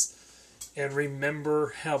this and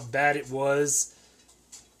remember how bad it was,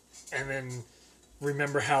 and then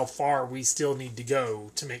remember how far we still need to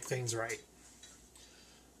go to make things right.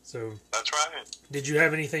 So, that's right. Did you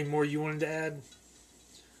have anything more you wanted to add?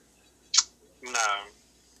 No.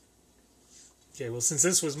 Okay, well, since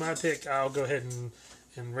this was my pick, I'll go ahead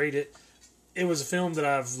and rate it. It was a film that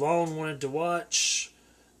I've long wanted to watch.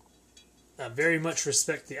 I very much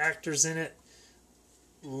respect the actors in it.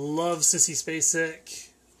 Love Sissy Spacek.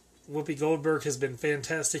 Whoopi Goldberg has been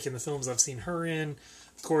fantastic in the films I've seen her in.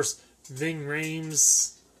 Of course, Ving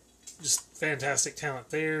Rhames, just fantastic talent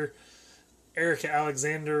there. Erica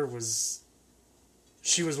Alexander was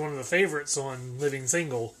one of the favorites on Living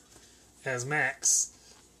Single as Max.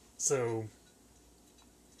 So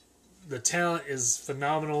the talent is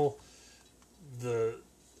phenomenal. The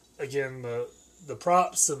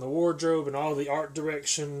props and the wardrobe and all the art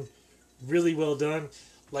direction, really well done.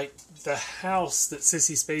 Like the house that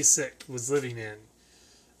Sissy Spacek was living in,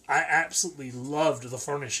 I absolutely loved the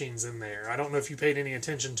furnishings in there. I don't know if you paid any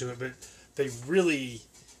attention to it, but they really,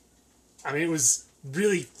 I mean, it was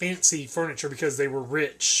really fancy furniture because they were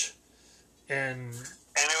rich. And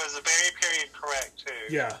it was a very period correct,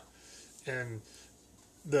 too. Yeah. And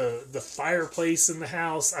the fireplace in the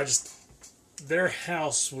house, their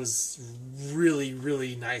house was really,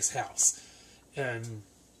 really nice house. And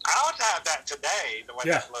I would have that today, the way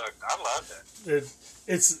Yeah. that looked. I loved it.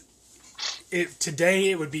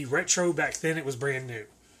 today it would be retro, back then it was brand new.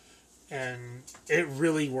 And it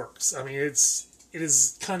really works. I mean, it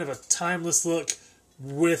is kind of a timeless look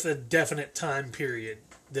with a definite time period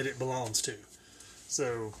that it belongs to.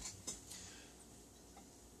 So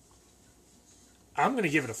I'm going to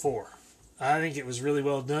give it a 4. I think it was really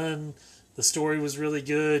well done. The story was really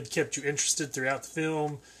good, kept you interested throughout the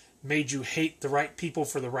film, made you hate the right people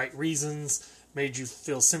for the right reasons, made you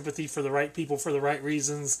feel sympathy for the right people for the right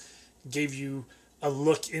reasons, gave you a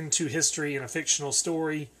look into history in a fictional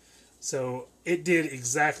story. So it did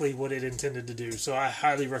exactly what it intended to do. So I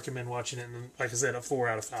highly recommend watching it. And like I said, a 4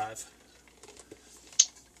 out of 5.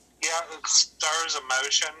 Yeah, it stirs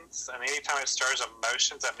emotions, and anytime it stirs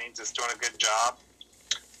emotions, that means it's doing a good job.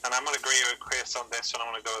 And I'm going to agree with Chris on this one. I'm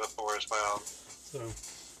going to go with a 4 as well.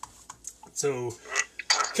 So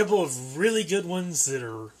a couple of really good ones that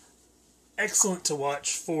are excellent to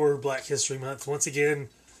watch for Black History Month. Once again,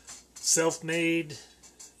 Self-Made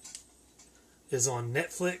is on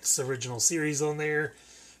Netflix, original series on there.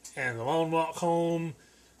 And The Long Walk Home,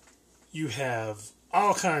 you have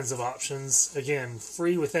all kinds of options. Again,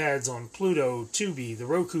 free with ads on Pluto, Tubi, the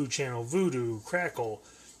Roku channel, Vudu, Crackle,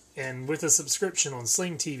 and with a subscription on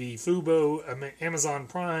Sling TV, Fubo, Amazon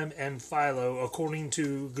Prime, and Philo, according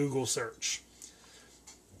to Google search.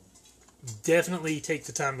 Definitely take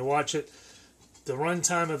the time to watch it. The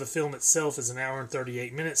runtime of the film itself is 1 hour and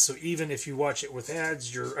 38 minutes, so even if you watch it with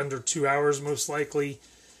ads, you're under 2 hours most likely,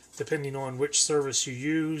 depending on which service you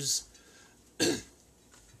use.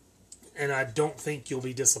 And I don't think you'll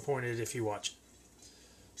be disappointed if you watch it.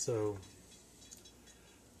 So,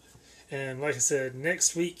 and like I said,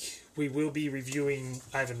 next week we will be reviewing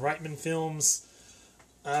Ivan Reitman films.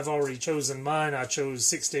 I've already chosen mine. I chose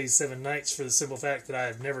 6 Days, 7 Nights for the simple fact that I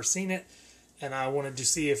have never seen it, and I wanted to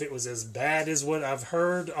see if it was as bad as what I've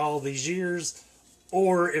heard all these years,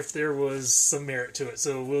 or if there was some merit to it.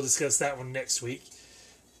 So we'll discuss that one next week.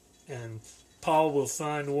 And Paul will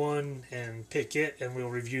find one and pick it, and we'll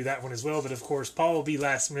review that one as well. But of course, Paul will be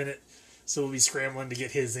last minute, so we'll be scrambling to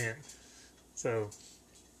get his in. So,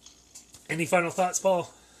 any final thoughts,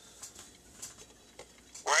 Paul?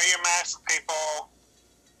 Wear your mask, people.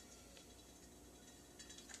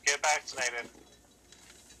 Get vaccinated.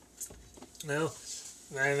 Well,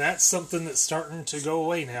 and that's something that's starting to go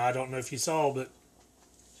away now. I don't know if you saw, but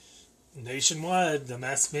nationwide, the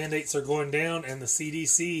mask mandates are going down, and the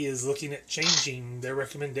CDC is looking at changing their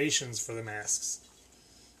recommendations for the masks.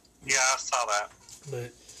 Yeah, I saw that.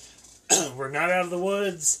 But we're not out of the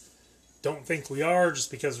woods. Don't think we are, just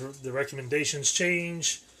because the recommendations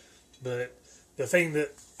change. But the thing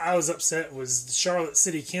that I was upset was the Charlotte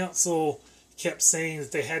City Council kept saying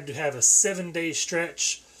that they had to have a 7-day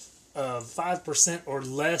stretch of 5% or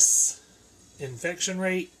less infection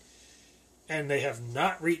rate, and they have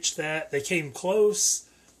not reached that. They came close,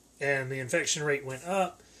 and the infection rate went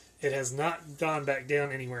up. It has not gone back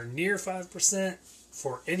down anywhere near 5%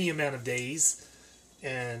 for any amount of days.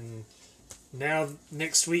 And now,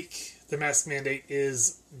 next week, the mask mandate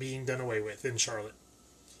is being done away with in Charlotte.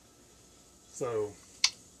 So,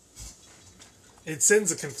 it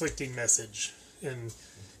sends a conflicting message. And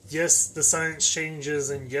yes, the science changes,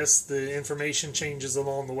 and yes, the information changes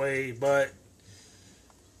along the way, but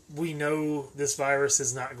we know this virus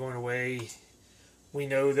is not going away. We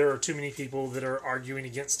know there are too many people that are arguing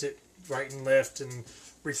against it right and left and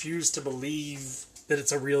refuse to believe that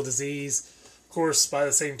it's a real disease. Of course, by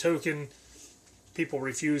the same token, people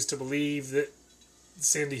refuse to believe that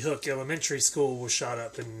Sandy Hook Elementary School was shot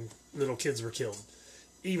up and little kids were killed.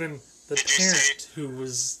 Even the parent who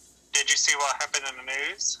was... Did you see what happened in the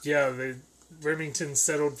news? Yeah, Remington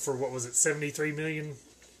settled for, what was it, $73 million?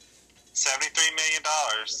 $73 million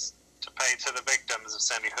to pay to the victims of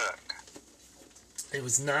Sandy Hook. It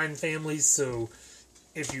was 9 families, so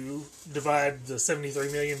if you divide the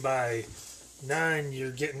 $73 million by 9,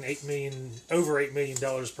 you're getting over $8 million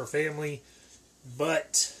per family,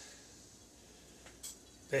 but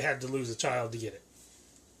they had to lose a child to get it.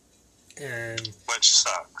 And which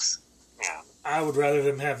sucks. Yeah. I would rather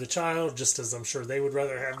them have the child, just as I'm sure they would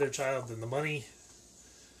rather have their child than the money.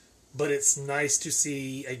 But it's nice to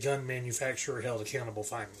see a gun manufacturer held accountable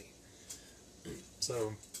finally.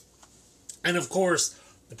 So, and of course,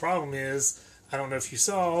 the problem is, I don't know if you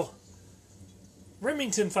saw,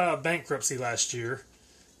 Remington filed bankruptcy last year,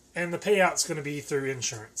 and the payout's going to be through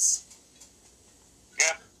insurance.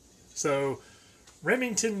 Yeah. So,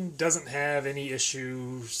 Remington doesn't have any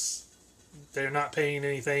issues. They're not paying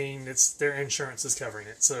anything. It's their insurance is covering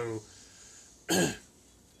it. So,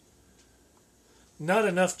 Not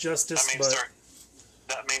enough justice, but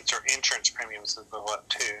that means their insurance premiums will go up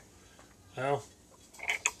too. Well,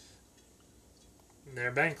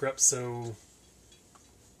 they're bankrupt, so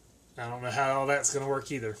I don't know how all that's going to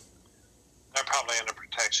work either. They're probably under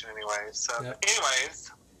protection anyway. So, Yep.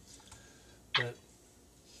 anyways.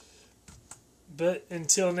 But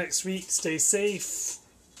until next week, stay safe.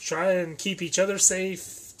 Try and keep each other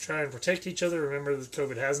safe. Try and protect each other. Remember that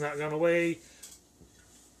COVID has not gone away.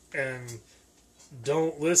 And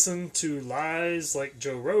don't listen to lies like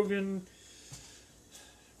Joe Rogan.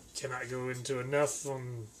 Cannot go into enough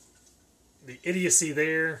on the idiocy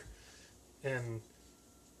there. And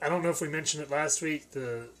I don't know if we mentioned it last week.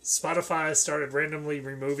 The Spotify started randomly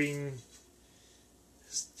removing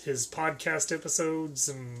his podcast episodes,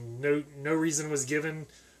 and no reason was given,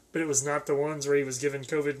 but it was not the ones where he was given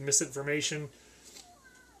COVID misinformation.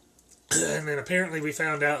 And then apparently we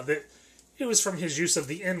found out that it was from his use of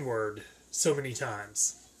the N-word so many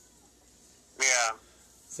times. Yeah.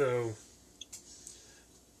 So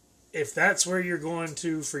if that's where you're going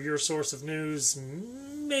to for your source of news,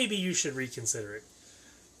 maybe you should reconsider it.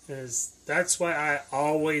 Because that's why I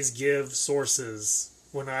always give sources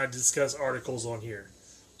when I discuss articles on here.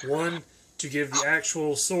 One, to give the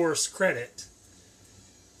actual source credit.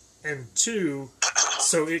 And two,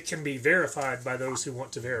 so it can be verified by those who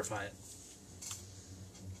want to verify it.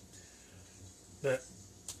 But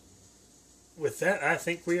with that, I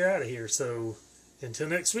think we're out of here. So until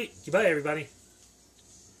next week, goodbye, everybody.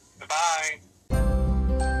 Goodbye.